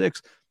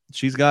 26,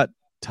 she's got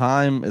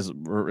time as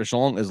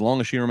long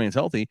as she remains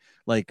healthy.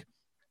 Like,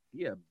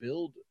 yeah,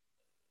 build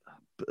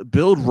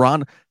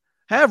Ronda.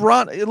 Have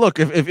Ronda. Look,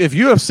 if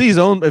UFC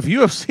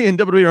and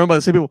WWE are owned by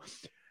the same people.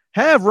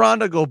 Have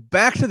Ronda go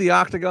back to the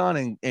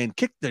octagon and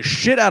kick the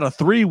shit out of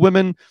 3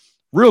 women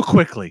real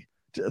quickly.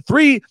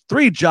 3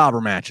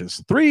 jobber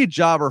matches, 3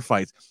 jobber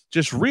fights.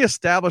 Just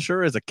reestablish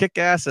her as a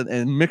kick-ass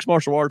and mixed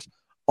martial arts,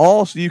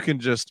 all so you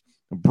can just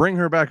bring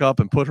her back up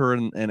and put her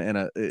in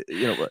a,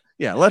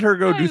 let her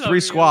go do 3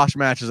 squash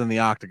matches in the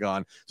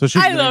octagon. So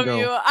she can love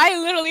you. I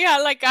literally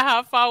had like a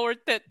half-hour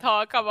TED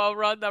talk about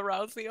Ronda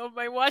Rousey on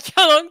my watch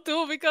along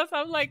too, because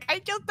I'm like, I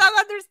just don't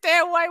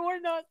understand why we're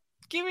not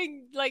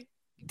giving like,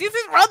 this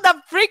is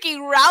Ronda freaking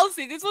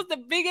Rousey. This was the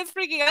biggest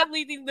freaking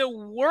athlete in the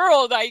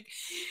world. Like,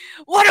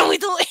 what are we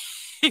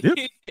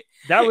doing?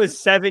 That was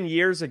 7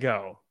 years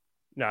ago.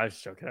 No, I was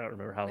just joking. I don't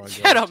remember how long ago.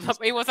 Shut up.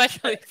 It was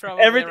actually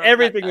probably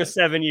everything was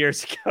 7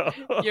 years ago.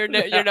 You're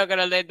not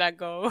gonna let that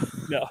go.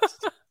 No.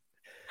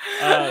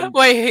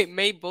 Wait,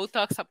 May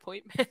Botox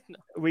appointment? No.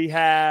 We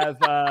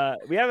have a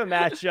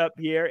matchup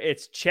here.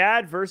 It's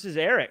Chad versus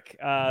Eric.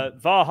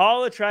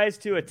 Valhalla tries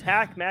to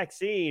attack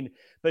Maxine,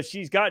 but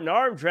she's got an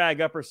arm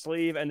drag up her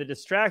sleeve, and the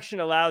distraction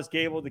allows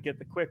Gable to get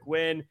the quick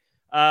win.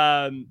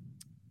 The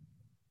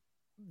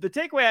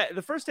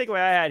first takeaway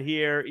I had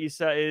here,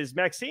 Issa, is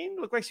Maxine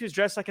looked like she was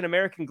dressed like an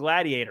American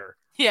gladiator.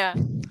 Yeah.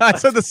 I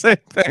said the same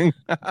thing.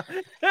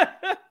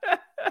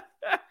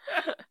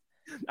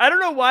 I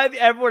don't know why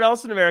everyone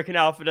else in American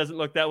Alpha doesn't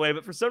look that way,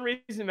 but for some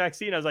reason,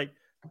 Maxine, I was like,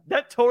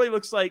 that totally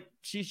looks like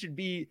she should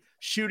be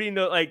shooting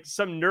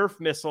some Nerf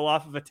missile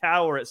off of a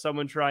tower at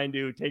someone trying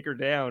to take her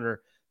down,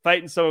 or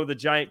fighting someone with a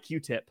giant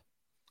Q-tip.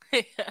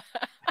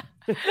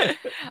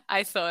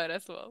 I saw it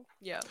as well.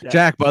 Yeah.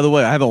 Jack, by the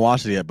way, I haven't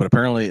watched it yet, but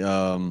apparently,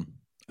 I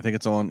think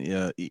it's on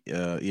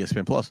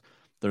ESPN Plus.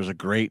 There's a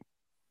great,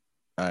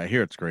 I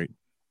hear it's great,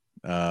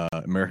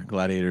 American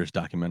Gladiators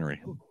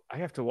documentary. I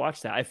have to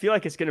watch that. I feel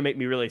like it's going to make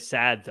me really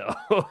sad, though.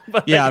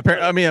 But yeah,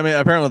 apparently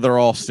they're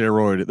all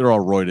steroided, they're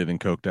all roided and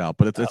coked out,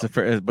 but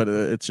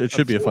it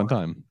should be a fun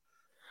time.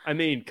 I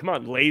mean, come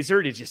on,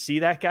 Laser. Did you see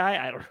that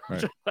guy? I don't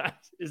know. Right.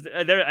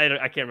 I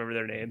can't remember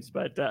their names,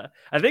 but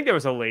I think there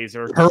was a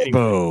Laser.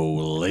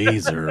 Turbo,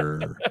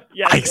 Laser,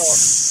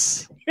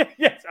 Ice.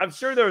 Yes, I'm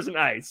sure there was an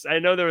Ice. I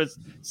know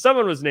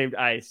someone was named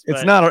Ice. But...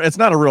 It's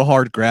not a real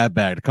hard grab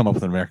bag to come up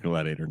with an American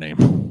Gladiator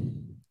name.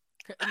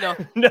 No,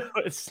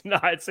 it's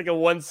not. It's like a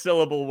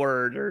one-syllable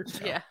word.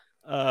 Yeah.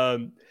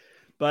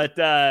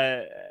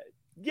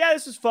 Yeah,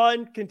 this was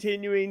fun.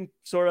 Continuing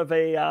sort of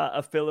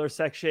a filler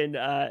section.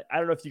 I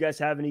don't know if you guys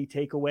have any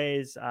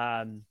takeaways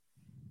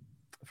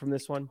from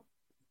this one.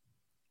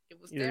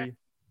 It was there.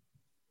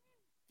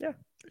 Yeah,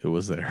 it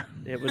was there.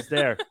 It was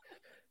there.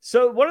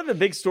 So one of the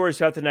big stories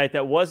throughout the night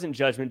that wasn't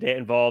Judgment Day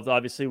involved,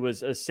 obviously,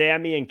 was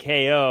Sammy and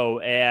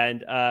KO,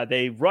 and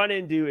they run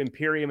into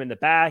Imperium in the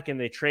back, and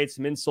they trade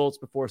some insults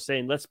before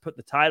saying, "Let's put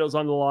the titles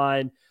on the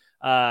line."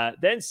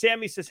 Then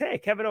Sammy says, "Hey,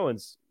 Kevin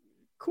Owens,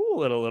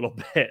 cool it a little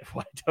bit.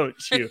 Why don't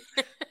you?"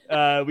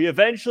 We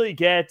eventually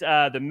get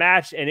the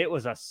match, and it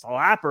was a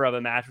slapper of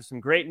a match with some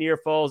great near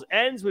falls.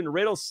 Ends when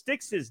Riddle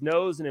sticks his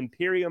nose in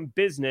Imperium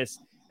business,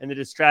 and the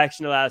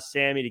distraction allows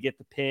Sammy to get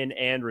the pin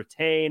and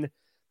retain.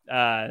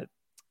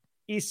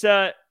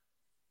 Issa,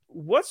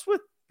 what's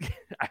with...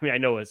 I mean, I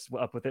know what's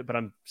up with it, but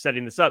I'm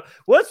setting this up.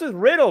 What's with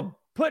Riddle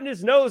putting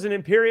his nose in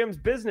Imperium's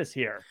business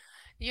here?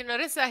 You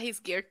notice that his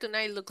gear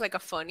tonight looked like a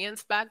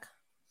Funyuns bag?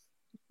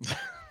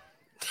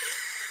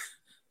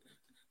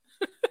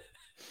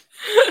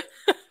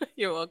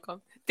 You're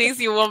welcome.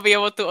 Things you won't be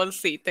able to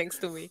unsee thanks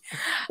to me.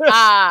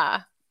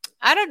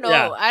 I don't know.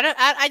 Yeah.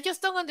 I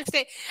just don't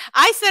understand.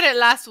 I said it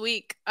last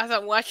week as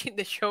I'm watching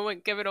the show,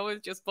 and Kevin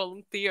Owens just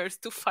volunteers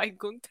to fight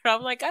Gunther.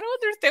 I'm like, I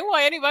don't understand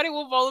why anybody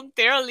will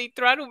voluntarily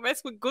try to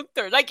mess with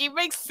Gunther. Like, it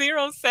makes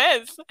zero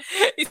sense.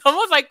 It's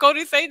almost like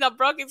Cody saying that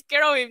Brock is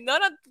scared of him.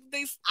 None of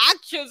these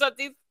actions that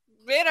these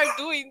men are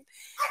doing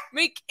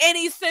make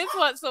any sense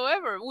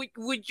whatsoever.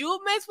 Would you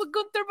mess with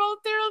Gunther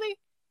voluntarily?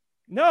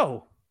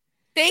 No.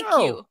 Thank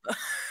you.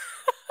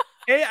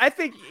 I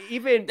think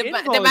even the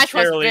match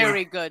was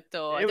very good,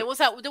 though.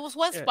 There was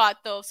one spot,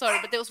 though. Sorry,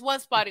 but there was one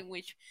spot in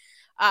which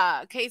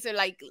Kaiser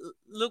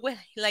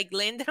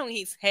landed on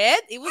his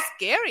head. It was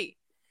scary.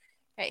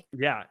 Hey.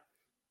 Yeah.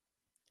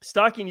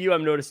 Stalking you,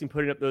 I'm noticing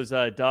putting up those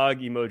dog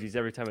emojis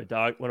every time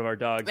one of our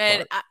dogs.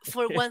 Man,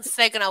 for 1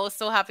 second, I was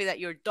so happy that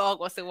your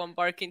dog was the one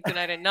barking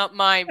tonight and not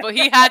mine. But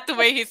he had to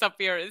make his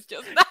appearance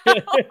just now.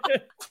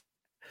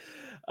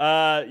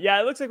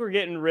 Yeah, it looks like we're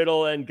getting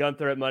Riddle and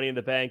Gunther at Money in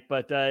the Bank,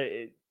 but.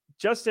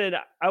 Justin,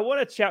 I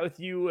want to chat with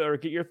you or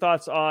get your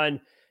thoughts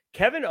on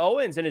Kevin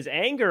Owens, and his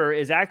anger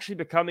is actually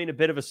becoming a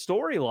bit of a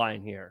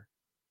storyline here.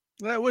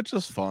 Yeah, which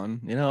is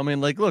fun. You know, I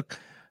mean, like, look,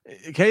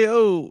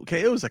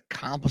 KO's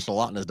accomplished a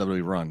lot in his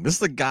WWE run. This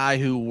is the guy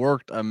who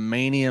worked a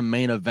Mania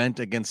main event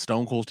against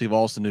Stone Cold Steve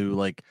Austin,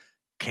 who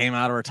came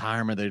out of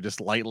retirement. They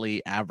just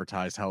lightly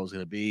advertised how it was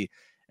going to be,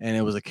 and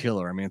it was a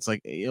killer. I mean, it's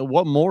like,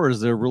 what more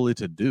is there really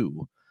to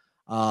do?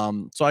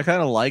 So I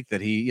kind of like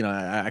that he,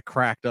 I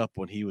cracked up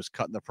when he was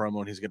cutting the promo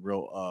and he's getting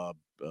real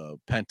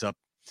pent up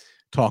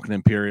talking to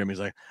Imperium. He's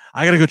like,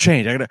 I got to go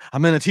change.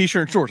 I'm in a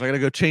t-shirt and shorts. I got to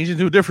go change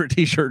into a different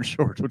t-shirt and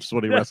shorts, which is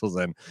what he wrestles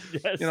in.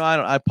 Yes.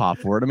 I pop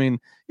for it. I mean,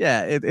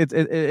 yeah, it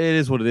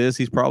is what it is.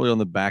 He's probably on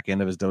the back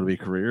end of his WWE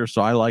career.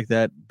 So I like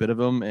that bit of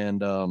him.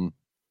 And,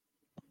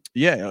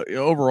 yeah,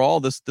 overall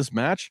this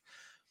match,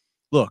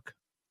 look,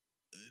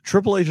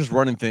 Triple H is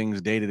running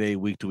things day to day,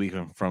 week to week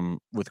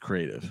with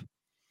creative.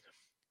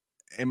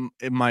 In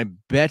my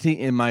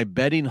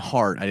betting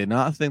heart, I did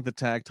not think the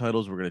tag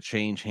titles were going to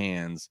change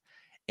hands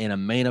in a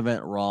main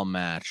event Raw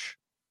match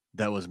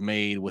that was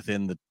made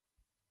within the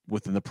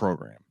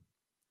program.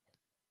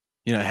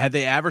 Had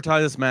they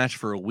advertised this match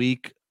for a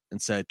week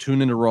and said,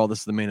 tune into Raw,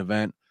 this is the main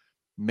event,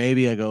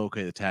 maybe I go,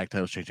 okay, the tag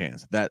titles change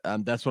hands.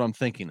 That's what I'm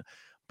thinking.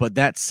 But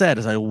that said,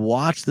 as I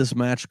watched this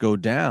match go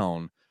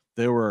down,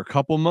 there were a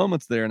couple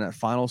moments there in that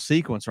final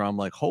sequence where I'm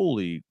like,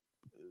 holy,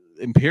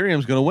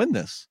 Imperium's going to win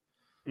this.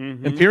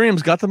 Mm-hmm.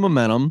 Imperium's got the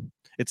momentum.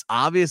 It's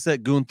obvious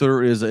that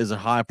Gunther is a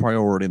high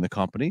priority in the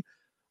company.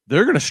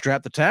 They're going to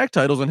strap the tag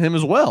titles on him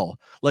as well.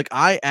 Like,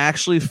 I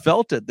actually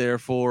felt it there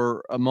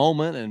for a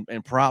moment,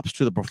 and props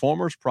to the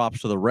performers,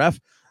 props to the ref.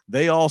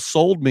 They all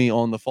sold me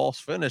on the false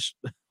finish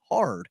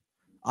hard.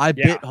 I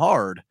bit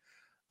hard.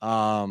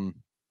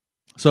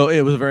 So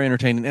it was very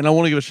entertaining. And I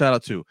want to give a shout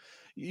out to,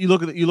 you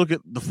look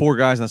at the four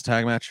guys in this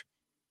tag match.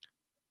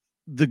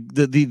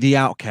 The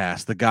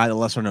outcast, the guy, the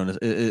lesser known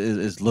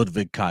is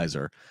Ludwig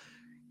Kaiser.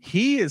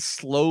 He is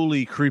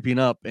slowly creeping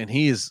up, and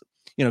he is,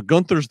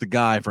 Gunther's the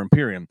guy for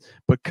Imperium,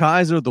 but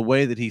Kaiser, the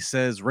way that he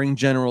says ring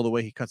general, the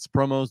way he cuts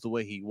promos, the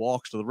way he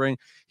walks to the ring,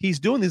 he's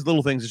doing these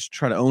little things just to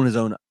try to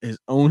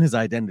own his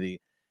identity,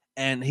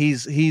 and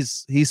he's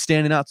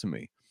standing out to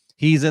me.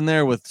 He's in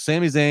there with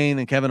Sami Zayn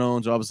and Kevin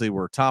Owens. Obviously,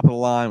 we're top of the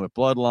line with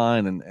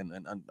Bloodline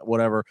and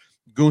whatever.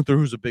 Gunther,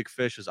 who's a big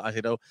fish, as I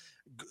know.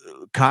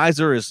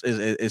 Kaiser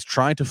is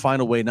trying to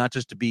find a way not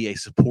just to be a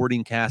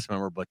supporting cast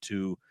member, but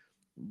to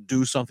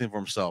do something for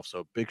himself.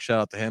 So big shout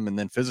out to him. And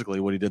then physically,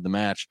 what he did in the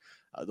match,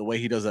 the way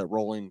he does that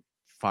rolling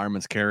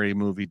fireman's carry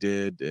move he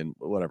did, and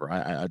whatever.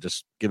 I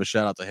just give a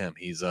shout out to him.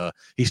 He's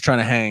trying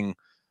to hang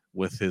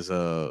with his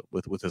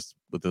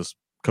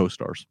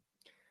co-stars.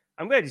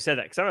 I'm glad you said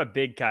that because I'm a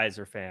big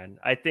Kaiser fan.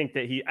 I think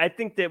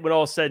that when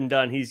all is said and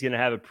done, he's going to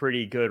have a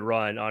pretty good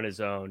run on his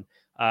own.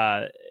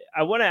 I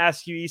want to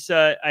ask you,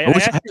 Issa.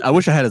 I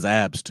wish I had his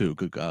abs too.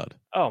 Good God.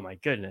 Oh my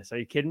goodness. Are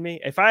you kidding me?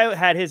 If I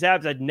had his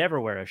abs, I'd never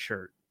wear a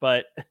shirt.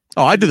 But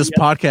I do this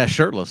podcast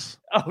shirtless.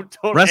 Oh,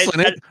 totally.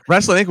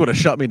 Wrestling Inc. would have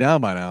shut me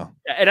down by now.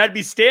 And I'd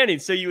be standing,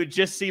 so you would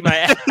just see my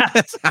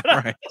ass.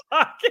 Right.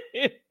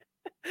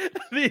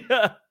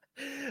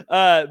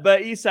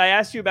 But Issa, I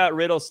asked you about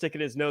Riddle sticking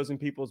his nose in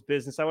people's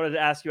business. I wanted to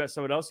ask you about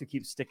someone else who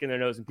keeps sticking their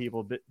nose in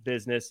people's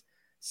business.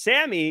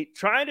 Sammy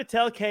trying to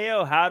tell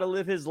KO how to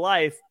live his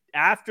life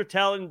after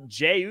telling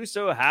Jey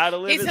Uso how to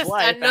live his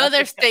life.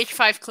 Another stage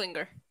 5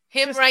 clinger.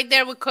 Him right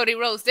there with Cody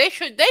Rhodes. They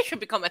should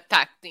become a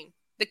tag team.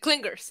 The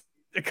clingers.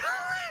 The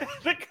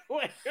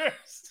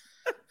clingers.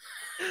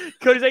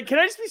 Cody's like, can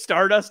I just be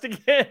Stardust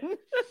again?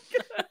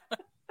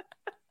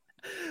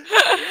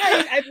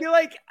 I feel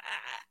like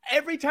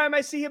every time I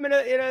see him in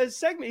a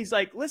segment, he's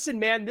like, listen,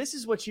 man, this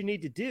is what you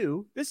need to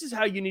do. This is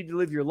how you need to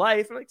live your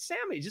life. I'm like,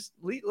 Sammy, just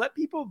let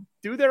people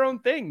do their own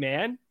thing,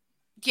 man.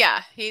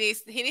 Yeah, he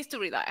needs to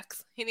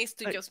relax. He needs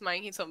to just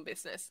mind his own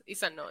business.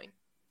 It's annoying.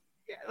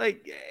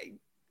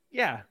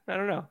 Yeah, I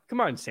don't know.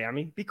 Come on,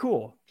 Sammy, be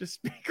cool.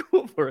 Just be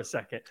cool for a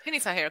second. He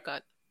needs a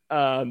haircut.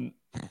 It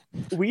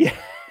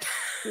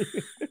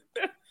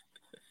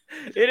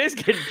is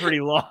getting pretty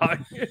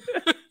long.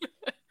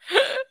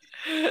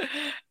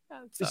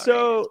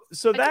 So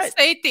that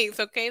say things,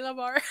 okay,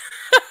 Lamar.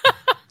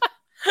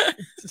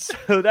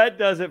 So that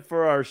does it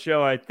for our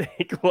show. I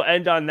think we'll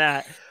end on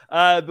that.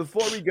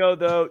 Before we go,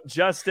 though,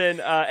 Justin,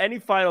 any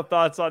final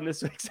thoughts on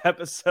this week's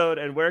episode,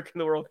 and where can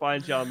the world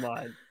find you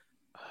online?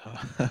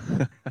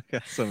 I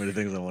got so many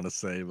things I want to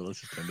say, but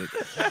let's just end it.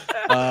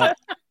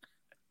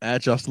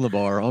 At Justin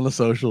LeBar on the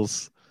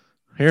socials.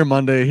 Here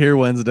Monday, here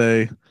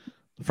Wednesday,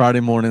 Friday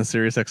morning,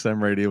 Sirius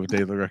XM Radio with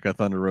Dave LaGreca,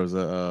 Thunder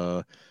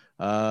Rosa.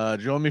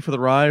 Join me for the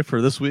ride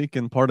for this week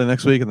and part of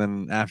next week, and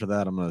then after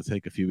that, I'm going to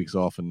take a few weeks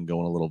off and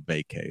go on a little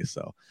vacay.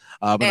 So,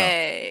 follow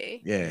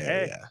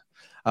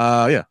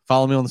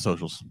me on the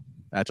socials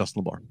at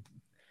Justin LeBar.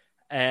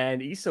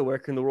 And Issa, where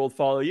can the world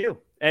follow you?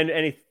 And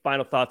any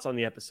final thoughts on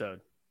the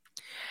episode?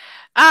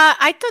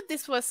 I thought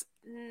this was,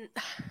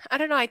 I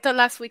don't know, I thought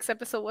last week's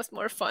episode was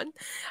more fun.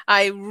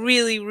 I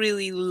really,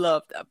 really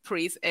loved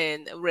Priest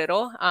and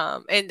Riddle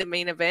and the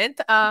main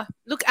event.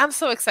 Look, I'm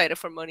so excited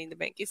for Money in the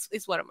Bank.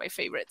 It's one of my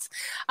favorites.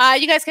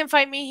 You guys can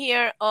find me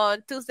here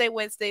on Tuesday,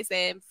 Wednesdays,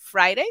 and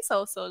Fridays.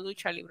 Also,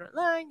 Lucha Libre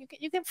Online.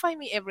 You can find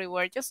me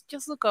everywhere.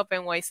 Just look up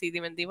NYC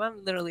Demon Diva.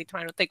 I'm literally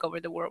trying to take over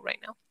the world right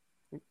now.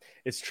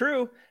 It's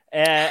true.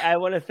 And I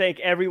want to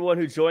thank everyone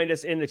who joined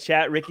us in the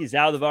chat. Ricky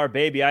Zaldivar,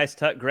 Baby Ice,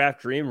 Tut Graph,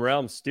 Dream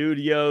Realm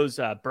Studios,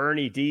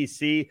 Bernie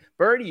DC.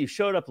 Bernie, you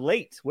showed up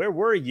late. Where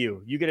were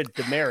you? You get a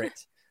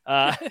demerit.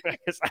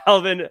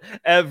 Alvin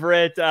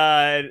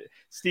Everett,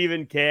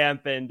 Stephen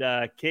Camp,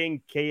 and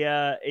King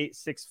Kia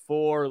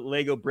 864,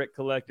 Lego Brick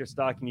Collector,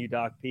 Stalking You,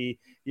 Doc P.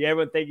 Yeah,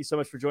 everyone, thank you so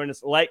much for joining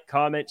us. Like,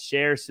 comment,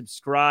 share,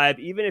 subscribe.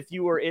 Even if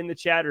you were in the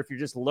chat or if you're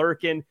just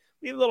lurking,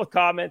 leave a little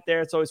comment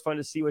there. It's always fun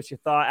to see what you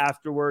thought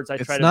afterwards.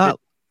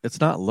 It's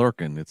not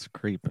lurking, it's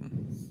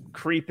creeping.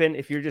 Creeping.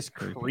 If you're just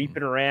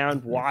creeping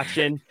around,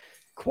 watching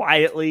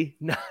quietly,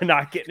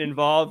 not getting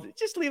involved,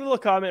 just leave a little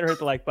comment or hit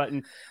the like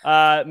button.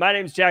 My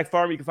name's Jack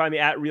Farmer. You can find me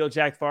at Real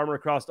Jack Farmer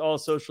across all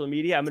social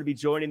media. I'm going to be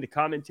joining the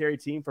commentary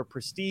team for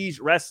Prestige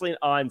Wrestling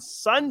on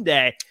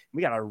Sunday.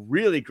 We got a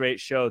really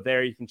great show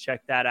there. You can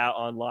check that out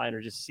online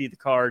or just see the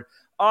card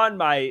on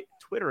my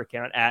Twitter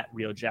account at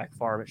Real Jack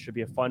Farm. It should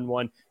be a fun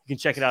one. You can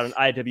check it out on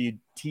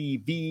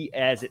IWTV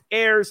as it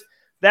airs.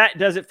 That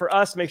does it for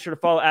us. Make sure to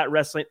follow at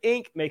Wrestling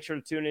Inc. Make sure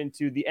to tune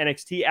into the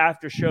NXT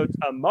After Show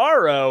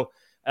tomorrow.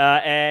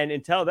 And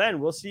until then,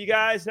 we'll see you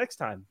guys next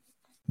time.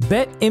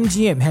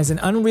 BetMGM has an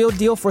unreal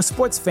deal for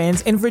sports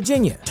fans in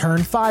Virginia. Turn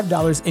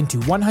 $5 into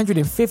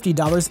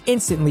 $150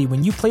 instantly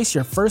when you place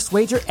your first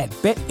wager at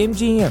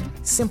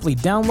BetMGM. Simply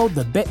download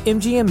the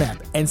BetMGM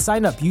app and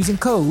sign up using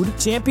code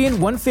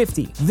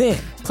Champion150. Then,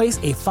 place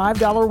a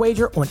 $5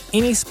 wager on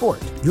any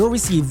sport. You'll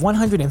receive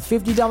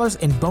 $150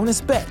 in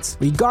bonus bets,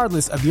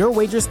 regardless of your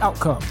wager's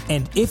outcome.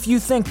 And if you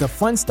think the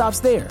fun stops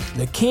there,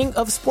 the King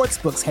of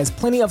Sportsbooks has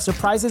plenty of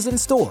surprises in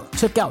store.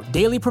 Check out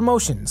daily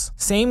promotions,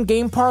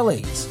 same-game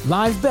parlays,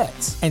 live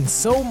bets, and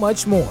so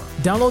much more.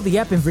 Download the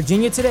app in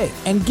Virginia today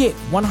and get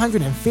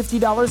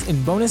 $150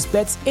 in bonus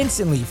bets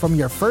instantly from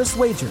your first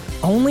wager.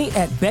 Only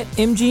at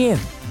BetMGM.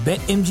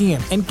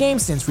 BetMGM and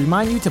GameSense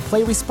remind you to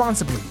play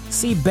responsibly.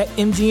 See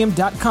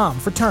BetMGM.com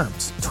for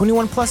terms.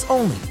 21 plus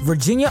only.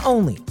 Virginia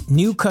only.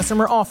 New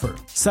customer offer.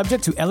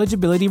 Subject to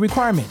eligibility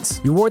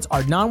requirements. Rewards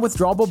are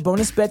non-withdrawable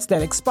bonus bets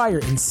that expire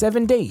in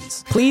 7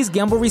 days. Please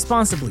gamble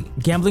responsibly.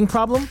 Gambling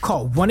problem?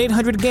 Call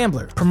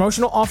 1-800-GAMBLER.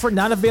 Promotional offer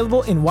not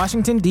available in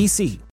Washington, D.C.